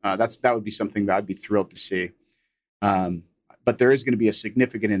energy. That would be something that I'd be thrilled to see. But there is going to be a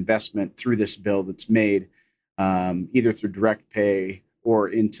significant investment through this bill that's made either through direct pay or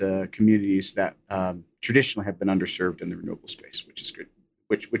into communities that traditionally have been underserved in the renewable space, which is good,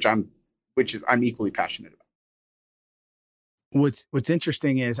 which I'm equally passionate about. What's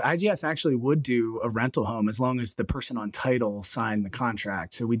interesting is IGS actually would do a rental home as long as the person on title signed the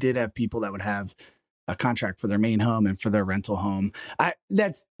contract. So we did have people that would have a contract for their main home and for their rental home.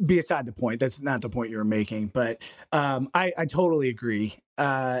 That's beside the point. That's not the point you were making, but I totally agree.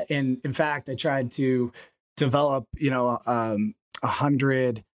 And in fact, I tried to develop,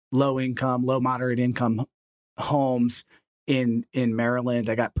 100 low moderate income homes in Maryland.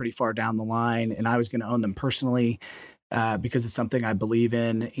 I got pretty far down the line, and I was going to own them personally. Because it's something I believe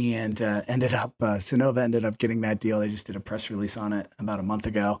in, and Sonova ended up getting that deal. They just did a press release on it about a month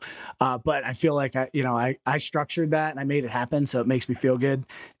ago. But I feel like I structured that and I made it happen, so it makes me feel good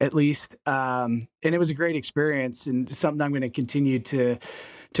at least. And it was a great experience and something I'm going to continue to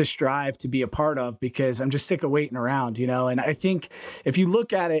strive to be a part of, because I'm just sick of waiting around, And I think if you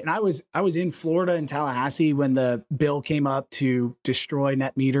look at it, and I was in Florida in Tallahassee when the bill came up to destroy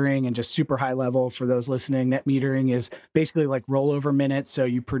net metering, and just super high level for those listening, net metering is basically like rollover minutes. So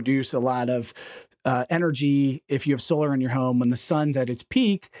you produce a lot of energy if you have solar in your home when the sun's at its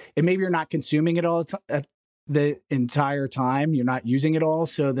peak, and maybe you're not consuming it all at the entire time. You're not using it all.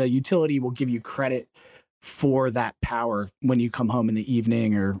 So the utility will give you credit for that power when you come home in the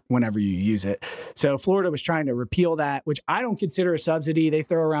evening or whenever you use it. So Florida was trying to repeal that, which I don't consider a subsidy. They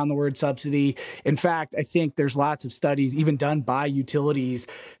throw around the word subsidy. In fact, I think there's lots of studies even done by utilities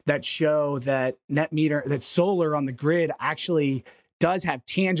that show that that solar on the grid actually does have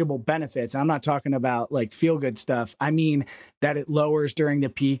tangible benefits. And I'm not talking about like feel good stuff. I mean that it lowers during the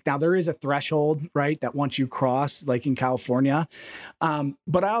peak. Now there is a threshold, right? That once you cross, like in California.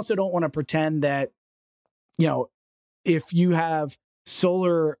 But I also don't want to pretend that, if you have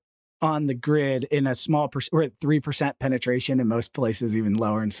solar on the grid in a small percent, we're at 3% penetration in most places, even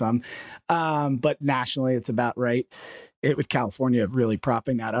lower in some. But nationally, it's about right. With California really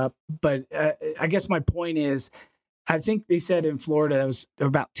propping that up. But I guess my point is, I think they said in Florida it was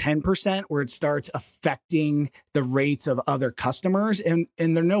about 10% where it starts affecting the rates of other customers, and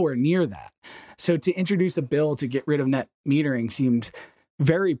they're nowhere near that. So to introduce a bill to get rid of net metering seemed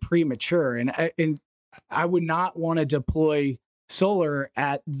very premature, and I would not want to deploy solar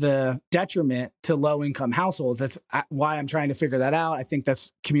at the detriment to low-income households. That's why I'm trying to figure that out. I think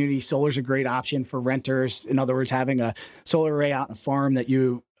that's community solar is a great option for renters. In other words, having a solar array out in a farm that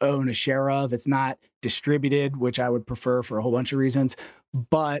you own a share of. It's not distributed, which I would prefer for a whole bunch of reasons,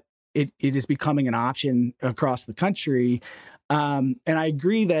 but it is becoming an option across the country. And I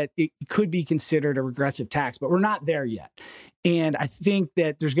agree that it could be considered a regressive tax, but we're not there yet. And I think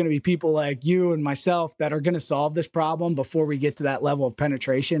that there's going to be people like you and myself that are going to solve this problem before we get to that level of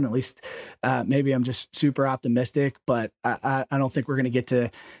penetration. At least maybe I'm just super optimistic, but I don't think we're going to get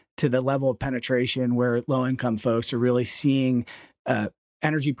to the level of penetration where low-income folks are really seeing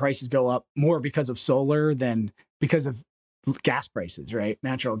energy prices go up more because of solar than because of gas prices, right?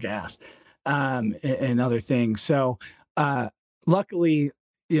 Natural gas and other things. So luckily,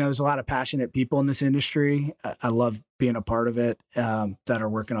 there's a lot of passionate people in this industry. I love being a part of it, that are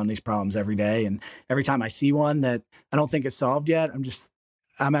working on these problems every day. And every time I see one that I don't think is solved yet,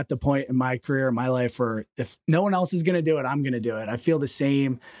 I'm at the point in my career, in my life, where if no one else is going to do it, I'm going to do it. I feel the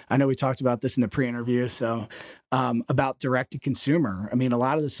same. I know we talked about this in the pre-interview. So about direct to consumer, I mean, a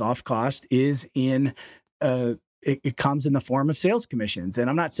lot of the soft cost is in, it comes in the form of sales commissions. And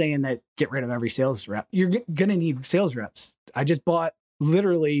I'm not saying that get rid of every sales rep. You're going to need sales reps. I just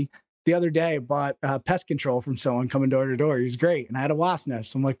literally the other day, bought pest control from someone coming door to door. He was great. And I had a wasp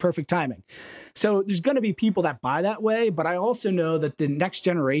nest. So I'm like, perfect timing. So there's going to be people that buy that way. But I also know that the next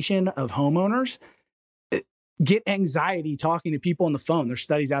generation of homeowners get anxiety talking to people on the phone. There's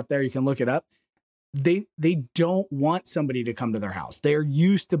studies out there. You can look it up. They don't want somebody to come to their house. They're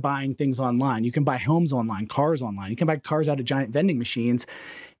used to buying things online. You can buy homes online, cars online. You can buy cars out of giant vending machines.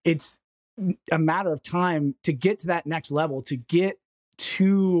 It's a matter of time to get to that next level, to get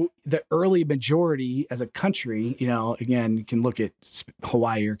to the early majority as a country. Again, you can look at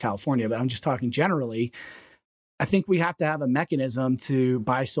Hawaii or California, but I'm just talking generally. I think we have to have a mechanism to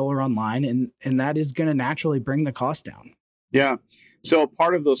buy solar online, and that is going to naturally bring the cost down. Yeah. So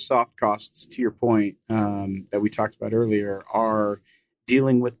part of those soft costs, to your point, that we talked about earlier, are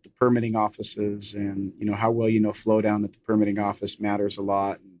dealing with the permitting offices, and how well flow down at the permitting office matters a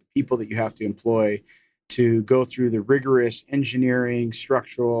lot. And the people that you have to employ to go through the rigorous engineering,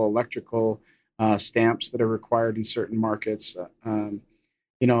 structural, electrical stamps that are required in certain markets.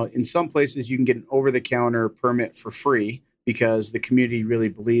 In some places you can get an over-the-counter permit for free because the community really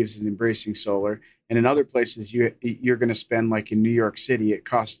believes in embracing solar. And in other places, you're going to spend, like in New York City, it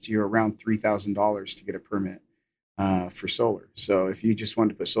costs you around $3,000 to get a permit for solar. So if you just wanted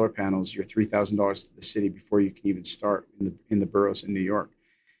to put solar panels, you're $3,000 to the city before you can even start in the boroughs in New York.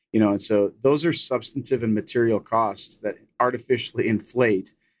 And so those are substantive and material costs that artificially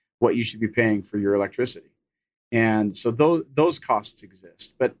inflate what you should be paying for your electricity. And so those costs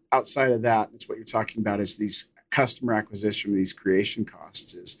exist. But outside of that, it's what you're talking about is these customer acquisition, these creation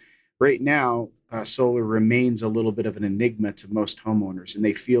costs. Is right now, solar remains a little bit of an enigma to most homeowners, and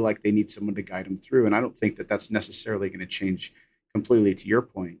they feel like they need someone to guide them through. And I don't think that that's necessarily going to change completely, to your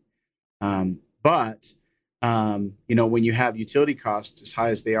point. But when you have utility costs as high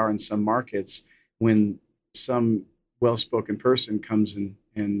as they are in some markets, when some well-spoken person comes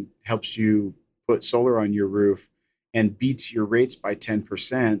and helps you put solar on your roof and beats your rates by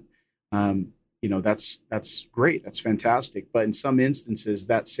 10%, that's great. That's fantastic. But in some instances,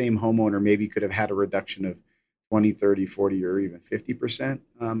 that same homeowner maybe could have had a reduction of 20, 30, 40, or even 50%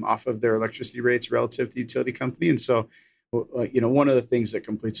 off of their electricity rates relative to the utility company. And so, one of the things that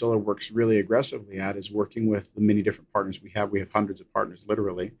Complete Solar works really aggressively at is working with the many different partners we have. We have hundreds of partners,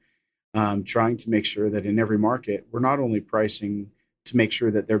 literally, trying to make sure that in every market, we're not only pricing to make sure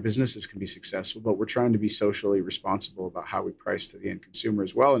that their businesses can be successful, but we're trying to be socially responsible about how we price to the end consumer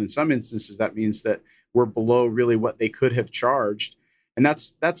as well. And in some instances, that means that we're below really what they could have charged. And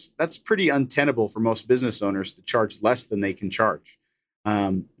that's pretty untenable for most business owners to charge less than they can charge.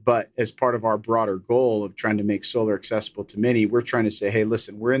 But as part of our broader goal of trying to make solar accessible to many, we're trying to say, hey,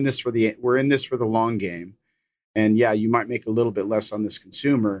 listen, we're in this for the long game. And yeah, you might make a little bit less on this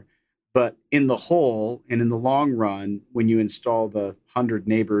consumer, but in the whole and in the long run, when you install the 100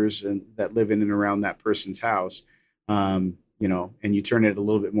 neighbors that live in and around that person's house, and you turn it a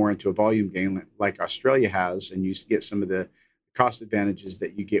little bit more into a volume gain like Australia has, and you get some of the cost advantages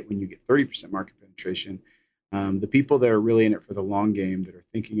that you get when you get 30% market penetration, the people that are really in it for the long game, that are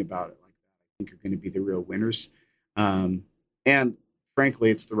thinking about it like that, I think are going to be the real winners. And frankly,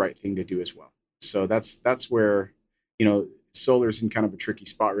 it's the right thing to do as well. So that's where, solar's in kind of a tricky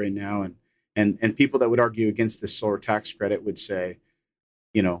spot right now. And people that would argue against this solar tax credit would say,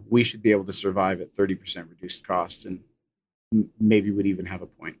 we should be able to survive at 30% reduced cost, and maybe would even have a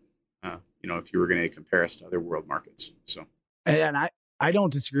point, if you were going to compare us to other world markets. So, and I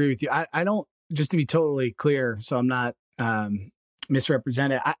don't disagree with you. I don't, just to be totally clear, so I'm not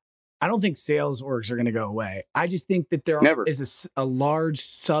misrepresented. I don't think sales orgs are going to go away. I just think that there is a large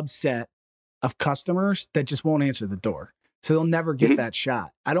subset of customers that just won't answer the door. So they'll never get that shot.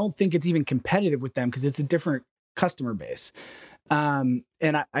 I don't think it's even competitive with them because it's a different customer base. And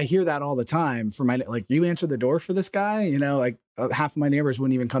I hear that all the time from you answer the door for this guy, half of my neighbors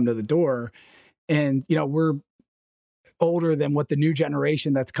wouldn't even come to the door. And, we're older than what the new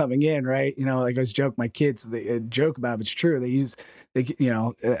generation that's coming in, right? I always joke, my kids, they joke about it, it's true. They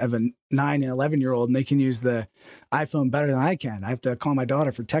have a 9 and 11-year-old and they can use the iPhone better than I can. I have to call my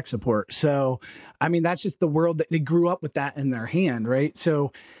daughter for tech support. So, that's just the world that they grew up with that in their hand, right?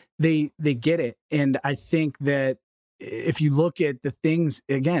 So they get it. And I think that if you look at the things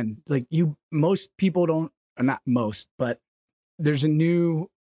again, like most people don't, not most, but there's a new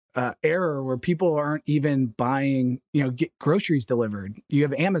era where people aren't even buying, get groceries delivered. You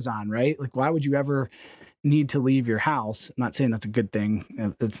have Amazon, right? Like, why would you ever need to leave your house? I'm not saying that's a good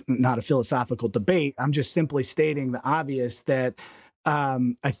thing. It's not a philosophical debate. I'm just simply stating the obvious that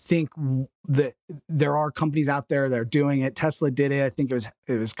I think that there are companies out there that are doing it. Tesla did it. I think it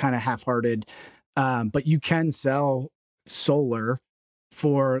was kind of half-hearted, but you can sell solar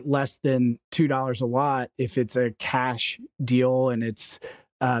for less than $2 a watt if it's a cash deal and it's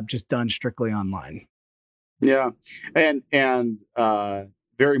just done strictly online. Yeah, and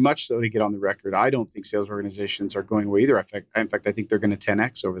very much so, to get on the record, I don't think sales organizations are going away either. In fact, I think they're going to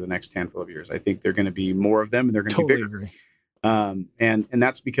 10x over the next handful of years. I think they're going to be more of them, and they're going to be bigger. Agree. And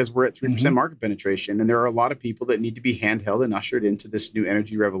that's because we're at 3% market penetration, and there are a lot of people that need to be handheld and ushered into this new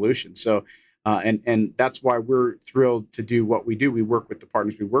energy revolution. So, and that's why we're thrilled to do what we do. We work with the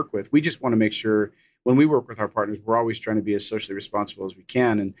partners we work with. We just want to make sure when we work with our partners, we're always trying to be as socially responsible as we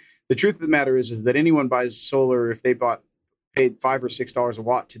can. And the truth of the matter is that anyone buys solar if they paid $5 or $6 a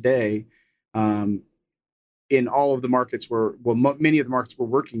watt today, in all of the markets many of the markets we're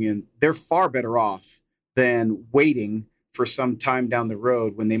working in, they're far better off than waiting for some time down the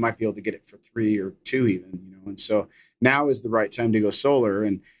road when they might be able to get it for 3 or 2 even, And so now is the right time to go solar.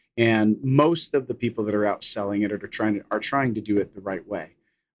 And most of the people that are out selling it are trying to do it the right way.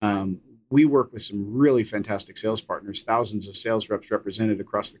 We work with some really fantastic sales partners, thousands of sales reps represented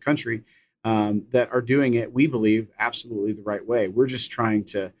across the country, that are doing it, we believe, absolutely the right way. We're just trying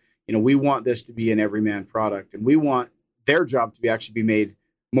to, we want this to be an everyman product, and we want their job to actually be made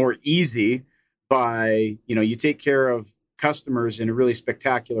more easy by, you take care of customers in a really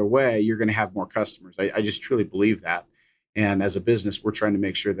spectacular way, you're going to have more customers. I just truly believe that. And as a business, we're trying to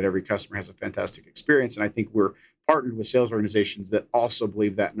make sure that every customer has a fantastic experience. And I think we're partnered with sales organizations that also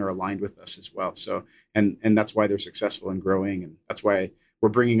believe that and are aligned with us as well. So, and that's why they're successful and growing. And that's why we're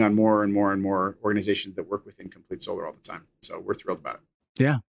bringing on more and more and more organizations that work within Complete Solar all the time. So we're thrilled about it.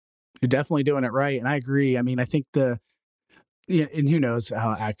 Yeah, you're definitely doing it right. And I agree. I mean, I think and who knows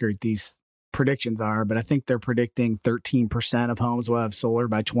how accurate these predictions are, but I think they're predicting 13% of homes will have solar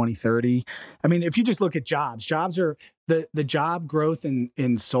by 2030. I mean, if you just look at jobs are the job growth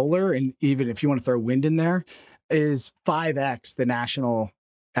in solar, and even if you want to throw wind in there, is 5x the national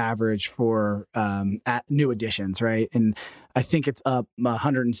average for new additions, right? And I think it's up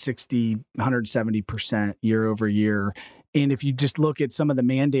 160, 170% year over year. And if you just look at some of the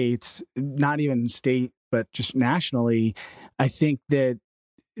mandates, not even state, but just nationally, I think that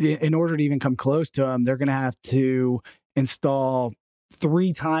in order to even come close to them, they're going to have to install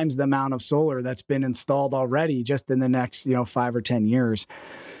 3 times the amount of solar that's been installed already just in the next, 5 or 10 years.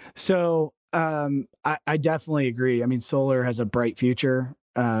 So I definitely agree. I mean, solar has a bright future.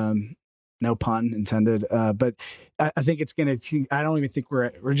 No pun intended. But I think it's going to, I don't even think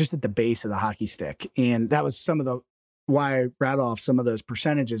we're just at the base of the hockey stick. And that was why I rattled off some of those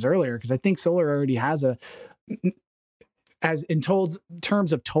percentages earlier, because I think solar already has as in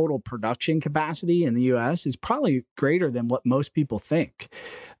terms of total production capacity in the U.S. is probably greater than what most people think.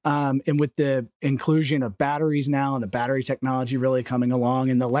 And with the inclusion of batteries now and the battery technology really coming along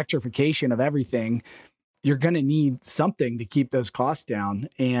and the electrification of everything, you're going to need something to keep those costs down.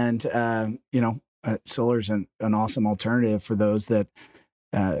 And, solar is an awesome alternative for those that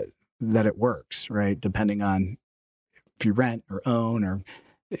it works, right? Depending on if you rent or own or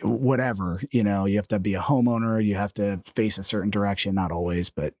whatever, you have to be a homeowner, you have to face a certain direction, not always,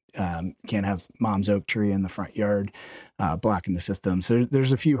 but can't have mom's oak tree in the front yard blocking the system. So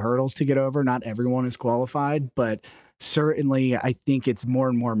there's a few hurdles to get over. Not everyone is qualified, but certainly I think it's more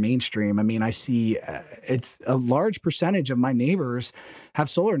and more mainstream. I mean, I see it's a large percentage of my neighbors have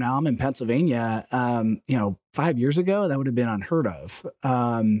solar now. I'm in Pennsylvania. 5 years ago, that would have been unheard of.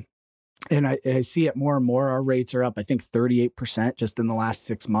 And I see it more and more. Our rates are up, I think 38% just in the last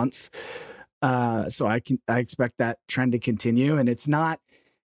 6 months. So I expect that trend to continue. And it's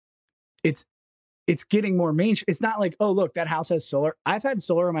getting more mainstream. It's not like, oh, look, that house has solar. I've had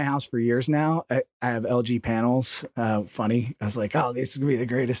solar in my house for years now. I have LG panels. Funny. I was like, oh, this is going to be the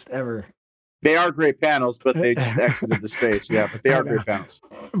greatest ever. They are great panels, but they just exited the space. Yeah, but they are great panels.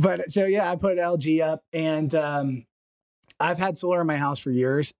 But so, yeah, I put LG up, and I've had solar in my house for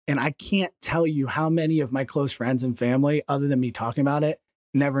years, and I can't tell you how many of my close friends and family, other than me talking about it,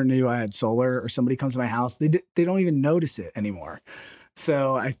 never knew I had solar, or somebody comes to my house. They don't even notice it anymore.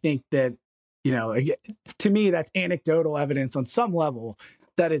 So I think that, to me, that's anecdotal evidence on some level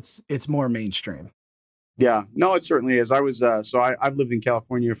that it's more mainstream. Yeah, no, it certainly is. I was, I've lived in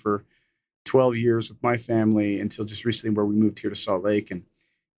California for 12 years with my family until just recently where we moved here to Salt Lake.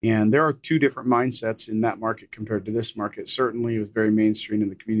 And there are two different mindsets in that market compared to this market. Certainly it was very mainstream in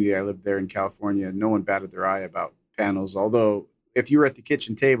the community I lived there in California. No one batted their eye about panels. Although if you were at the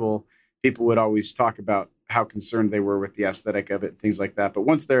kitchen table, people would always talk about how concerned they were with the aesthetic of it and things like that. But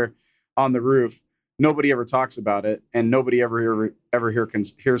once they're on the roof, nobody ever talks about it. And nobody ever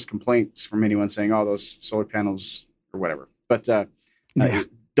hears complaints from anyone saying, oh, those solar panels or whatever. But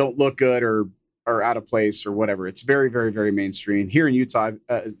don't look good or out of place or whatever. It's very, very, very mainstream. Here in Utah,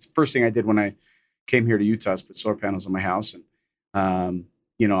 first thing I did when I came here to Utah is put solar panels on my house. And,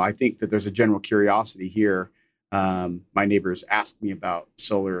 I think that there's a general curiosity here. My neighbors ask me about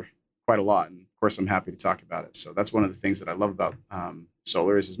solar quite a lot. And of course, I'm happy to talk about it. So that's one of the things that I love about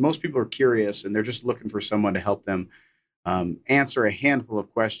solar is most people are curious and they're just looking for someone to help them answer a handful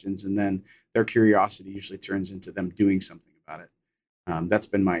of questions. And then their curiosity usually turns into them doing something about it. That's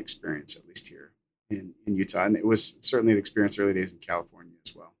been my experience, at least here in Utah. And it was certainly an experience early days in California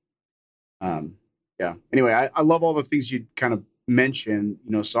as well. Anyway, I love all the things you kind of mentioned,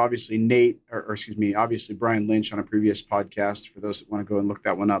 so obviously obviously Brian Lynch on a previous podcast, for those that want to go and look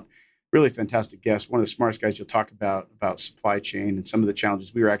that one up, really fantastic guest, one of the smartest guys you'll talk about supply chain and some of the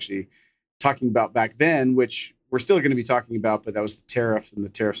challenges we were actually talking about back then, which we're still going to be talking about, but that was the tariff and the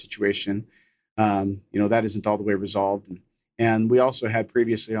tariff situation. That isn't all the way resolved. And we also had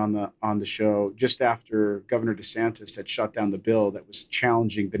previously on the show, just after Governor DeSantis had shut down the bill that was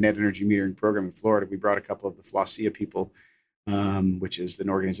challenging the net energy metering program in Florida, we brought a couple of the Flosia people, which is an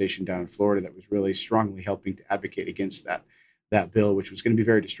organization down in Florida that was really strongly helping to advocate against that bill, which was going to be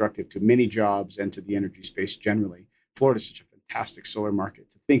very destructive to many jobs and to the energy space generally. Florida is such a fantastic solar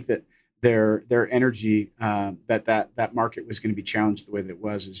market. To think that their energy, that market was going to be challenged the way that it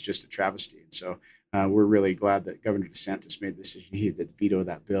was is just a travesty. And so we're really glad that Governor DeSantis made the decision he did to veto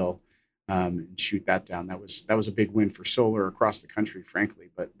that bill and shoot that down. That was a big win for solar across the country, frankly,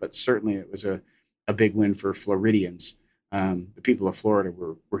 but certainly it was a big win for Floridians. The people of Florida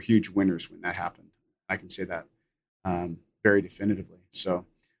were huge winners when that happened. I can say that very definitively. So,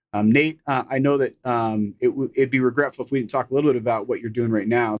 Nate, I know that it'd be regretful if we didn't talk a little bit about what you're doing right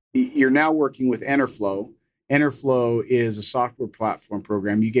now. You're now working with Enerflo. Enerflo is a software platform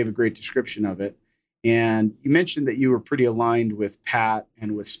program. You gave a great description of it. And you mentioned that you were pretty aligned with Pat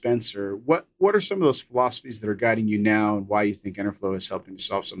and with Spencer. What are some of those philosophies that are guiding you now and why you think Enerflo is helping to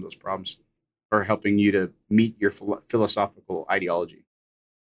solve some of those problems or helping you to meet your philosophical ideology?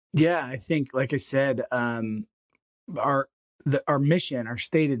 Yeah, I think, like I said, our mission, our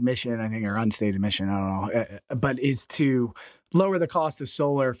stated mission, I think, or unstated mission, I don't know, but is to lower the cost of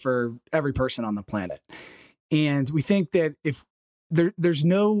solar for every person on the planet. And we think that if there's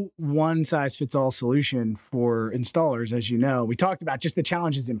no one size fits all solution for installers, as you know, we talked about just the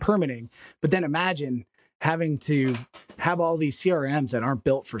challenges in permitting, but then imagine having to have all these CRMs that aren't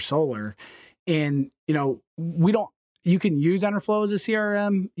built for solar. And, you can use Enerflo as a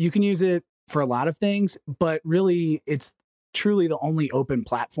CRM. You can use it for a lot of things, but really it's truly the only open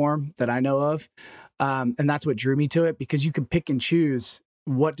platform that I know of. And that's what drew me to it, because you can pick and choose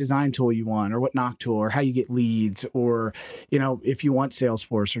what design tool you want or what knock tool or how you get leads or, if you want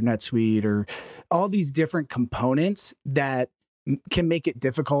Salesforce or NetSuite or all these different components that can make it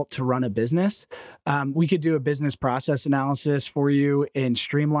difficult to run a business. We could do a business process analysis for you and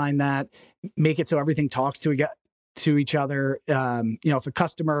streamline that, make it so everything talks to each other. If a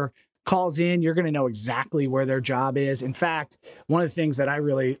customer calls in, you're going to know exactly where their job is. In fact, one of the things that I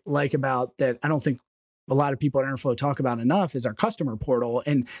really like about that, I don't think a lot of people at Enerflo talk about enough, is our customer portal.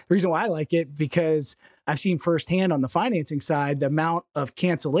 And the reason why I like it, because I've seen firsthand on the financing side, the amount of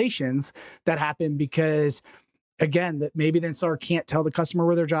cancellations that happen because, again, that maybe the installer can't tell the customer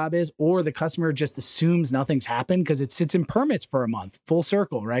where their job is, or the customer just assumes nothing's happened because it sits in permits for a month, full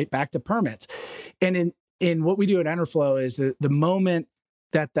circle, right? Back to permits. And in what we do at Enerflo is the moment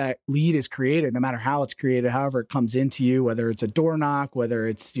that lead is created, no matter how it's created, however it comes into you, whether it's a door knock, whether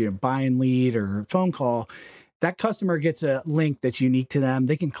it's buy-in lead or phone call, that customer gets a link that's unique to them.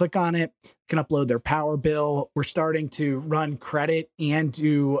 They can click on it, can upload their power bill. We're starting to run credit and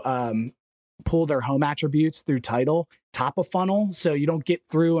do pull their home attributes through title, top of funnel. So you don't get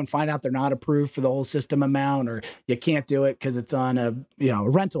through and find out they're not approved for the whole system amount, or you can't do it because it's on a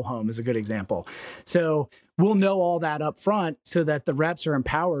rental home is a good example. So we'll know all that up front so that the reps are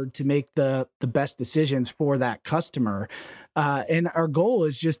empowered to make the best decisions for that customer. And our goal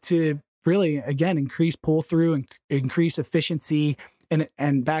is just to really, again, increase pull through and increase efficiency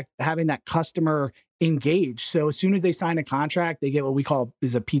and back having that customer engaged. So as soon as they sign a contract, they get what we call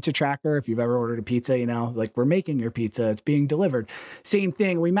is a pizza tracker. If you've ever ordered a pizza, like we're making your pizza, it's being delivered. Same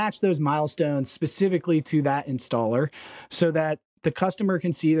thing. We match those milestones specifically to that installer so that the customer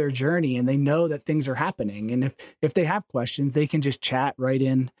can see their journey and they know that things are happening. And if they have questions, they can just chat right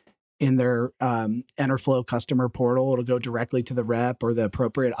in their Enerflo customer portal. It'll go directly to the rep or the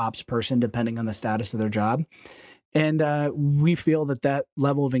appropriate ops person, depending on the status of their job. And we feel that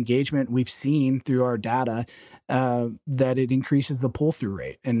level of engagement we've seen through our data, that it increases the pull-through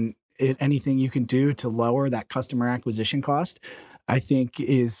rate. And anything you can do to lower that customer acquisition cost, I think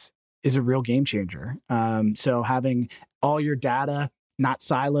is a real game changer. So having all your data not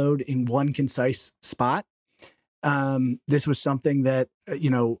siloed in one concise spot, this was something that,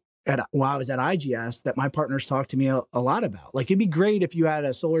 while I was at IGS, that my partners talked to me a lot about. Like, it'd be great if you had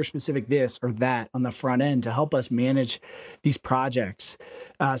a solar specific this or that on the front end to help us manage these projects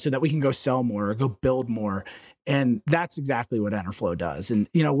so that we can go sell more or go build more. And that's exactly what Enerflo does. And,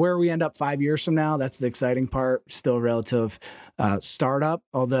 where we end up 5 years from now, that's the exciting part. Still a relative startup,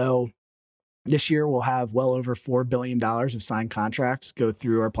 although this year we'll have well over $4 billion of signed contracts go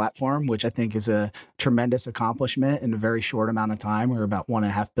through our platform, which I think is a tremendous accomplishment in a very short amount of time. We were about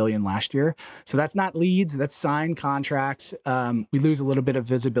 $1.5 billion last year. So that's not leads, that's signed contracts. We lose a little bit of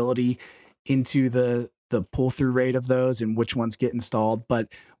visibility into the pull-through rate of those and which ones get installed.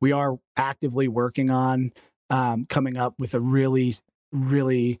 But we are actively working on coming up with a really,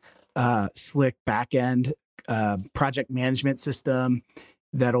 really slick back-end project management system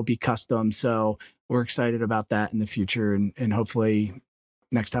that'll be custom. So we're excited about that in the future. And hopefully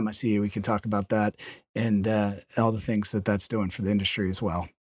next time I see you, we can talk about that and all the things that's doing for the industry as well.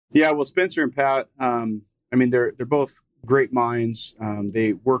 Yeah, well, Spencer and Pat, they're both great minds.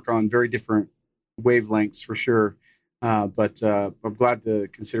 They work on very different wavelengths for sure. But I'm glad to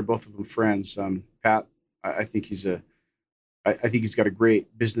consider both of them friends. Pat, I think he's got a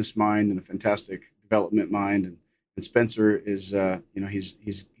great business mind and a fantastic development mind. And Spencer is,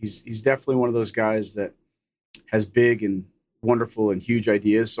 he's definitely one of those guys that has big and wonderful and huge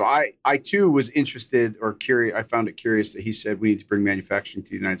ideas. So I too was interested or curious. I found it curious that he said we need to bring manufacturing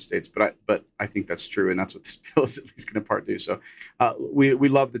to the United States, but I think that's true, and that's what this bill is at least going to part do. So we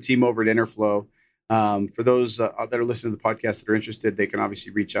love the team over at Enerflo. For those that are listening to the podcast that are interested, they can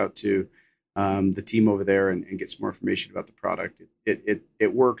obviously reach out to the team over there and get some more information about the product.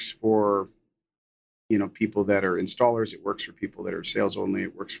 It works for people that are installers. It works for people that are sales only.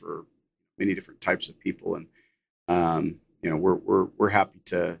 It works for many different types of people. And, we're happy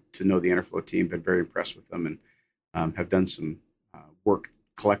to know the Enerflo team, been very impressed with them and have done some work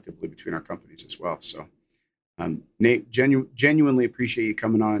collectively between our companies as well. So, Nate, genuinely appreciate you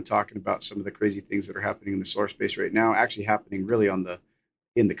coming on and talking about some of the crazy things that are happening in the solar space right now, actually happening really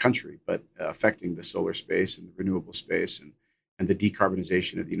in the country, but affecting the solar space and the renewable space and the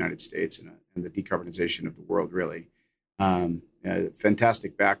decarbonization of the United States and the decarbonization of the world, really.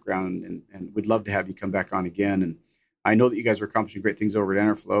 Fantastic background, and we'd love to have you come back on again. And I know that you guys are accomplishing great things over at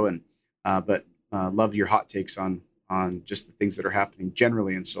Enerflo, but love your hot takes on just the things that are happening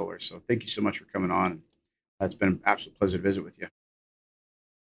generally in solar. So thank you so much for coming on. It's been an absolute pleasure to visit with you.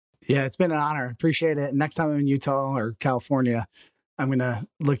 Yeah, it's been an honor. Appreciate it. Next time I'm in Utah or California, I'm going to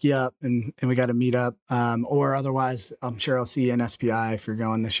look you up and we got to meet up. Or otherwise, I'm sure I'll see you in SPI if you're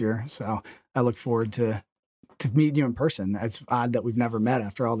going this year. So I look forward to meeting you in person. It's odd that we've never met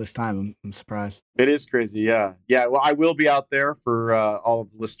after all this time. I'm surprised. It is crazy. Yeah. Yeah. Well, I will be out there for all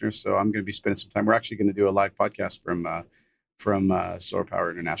of the listeners. So I'm going to be spending some time. We're actually going to do a live podcast from Solar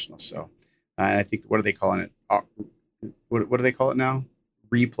Power International. So I think, what are they calling it? What do they call it now?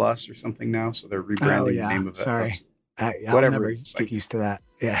 Plus or something now. So they're rebranding the name of it. Sorry. I'll Whatever. never get used to that.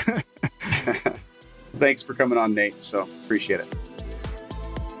 Yeah. Thanks for coming on, Nate. So appreciate it.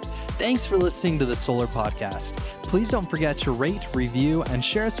 Thanks for listening to the Solar Podcast. Please don't forget to rate, review, and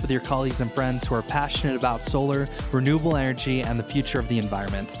share us with your colleagues and friends who are passionate about solar, renewable energy, and the future of the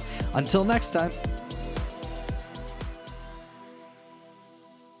environment. Until next time.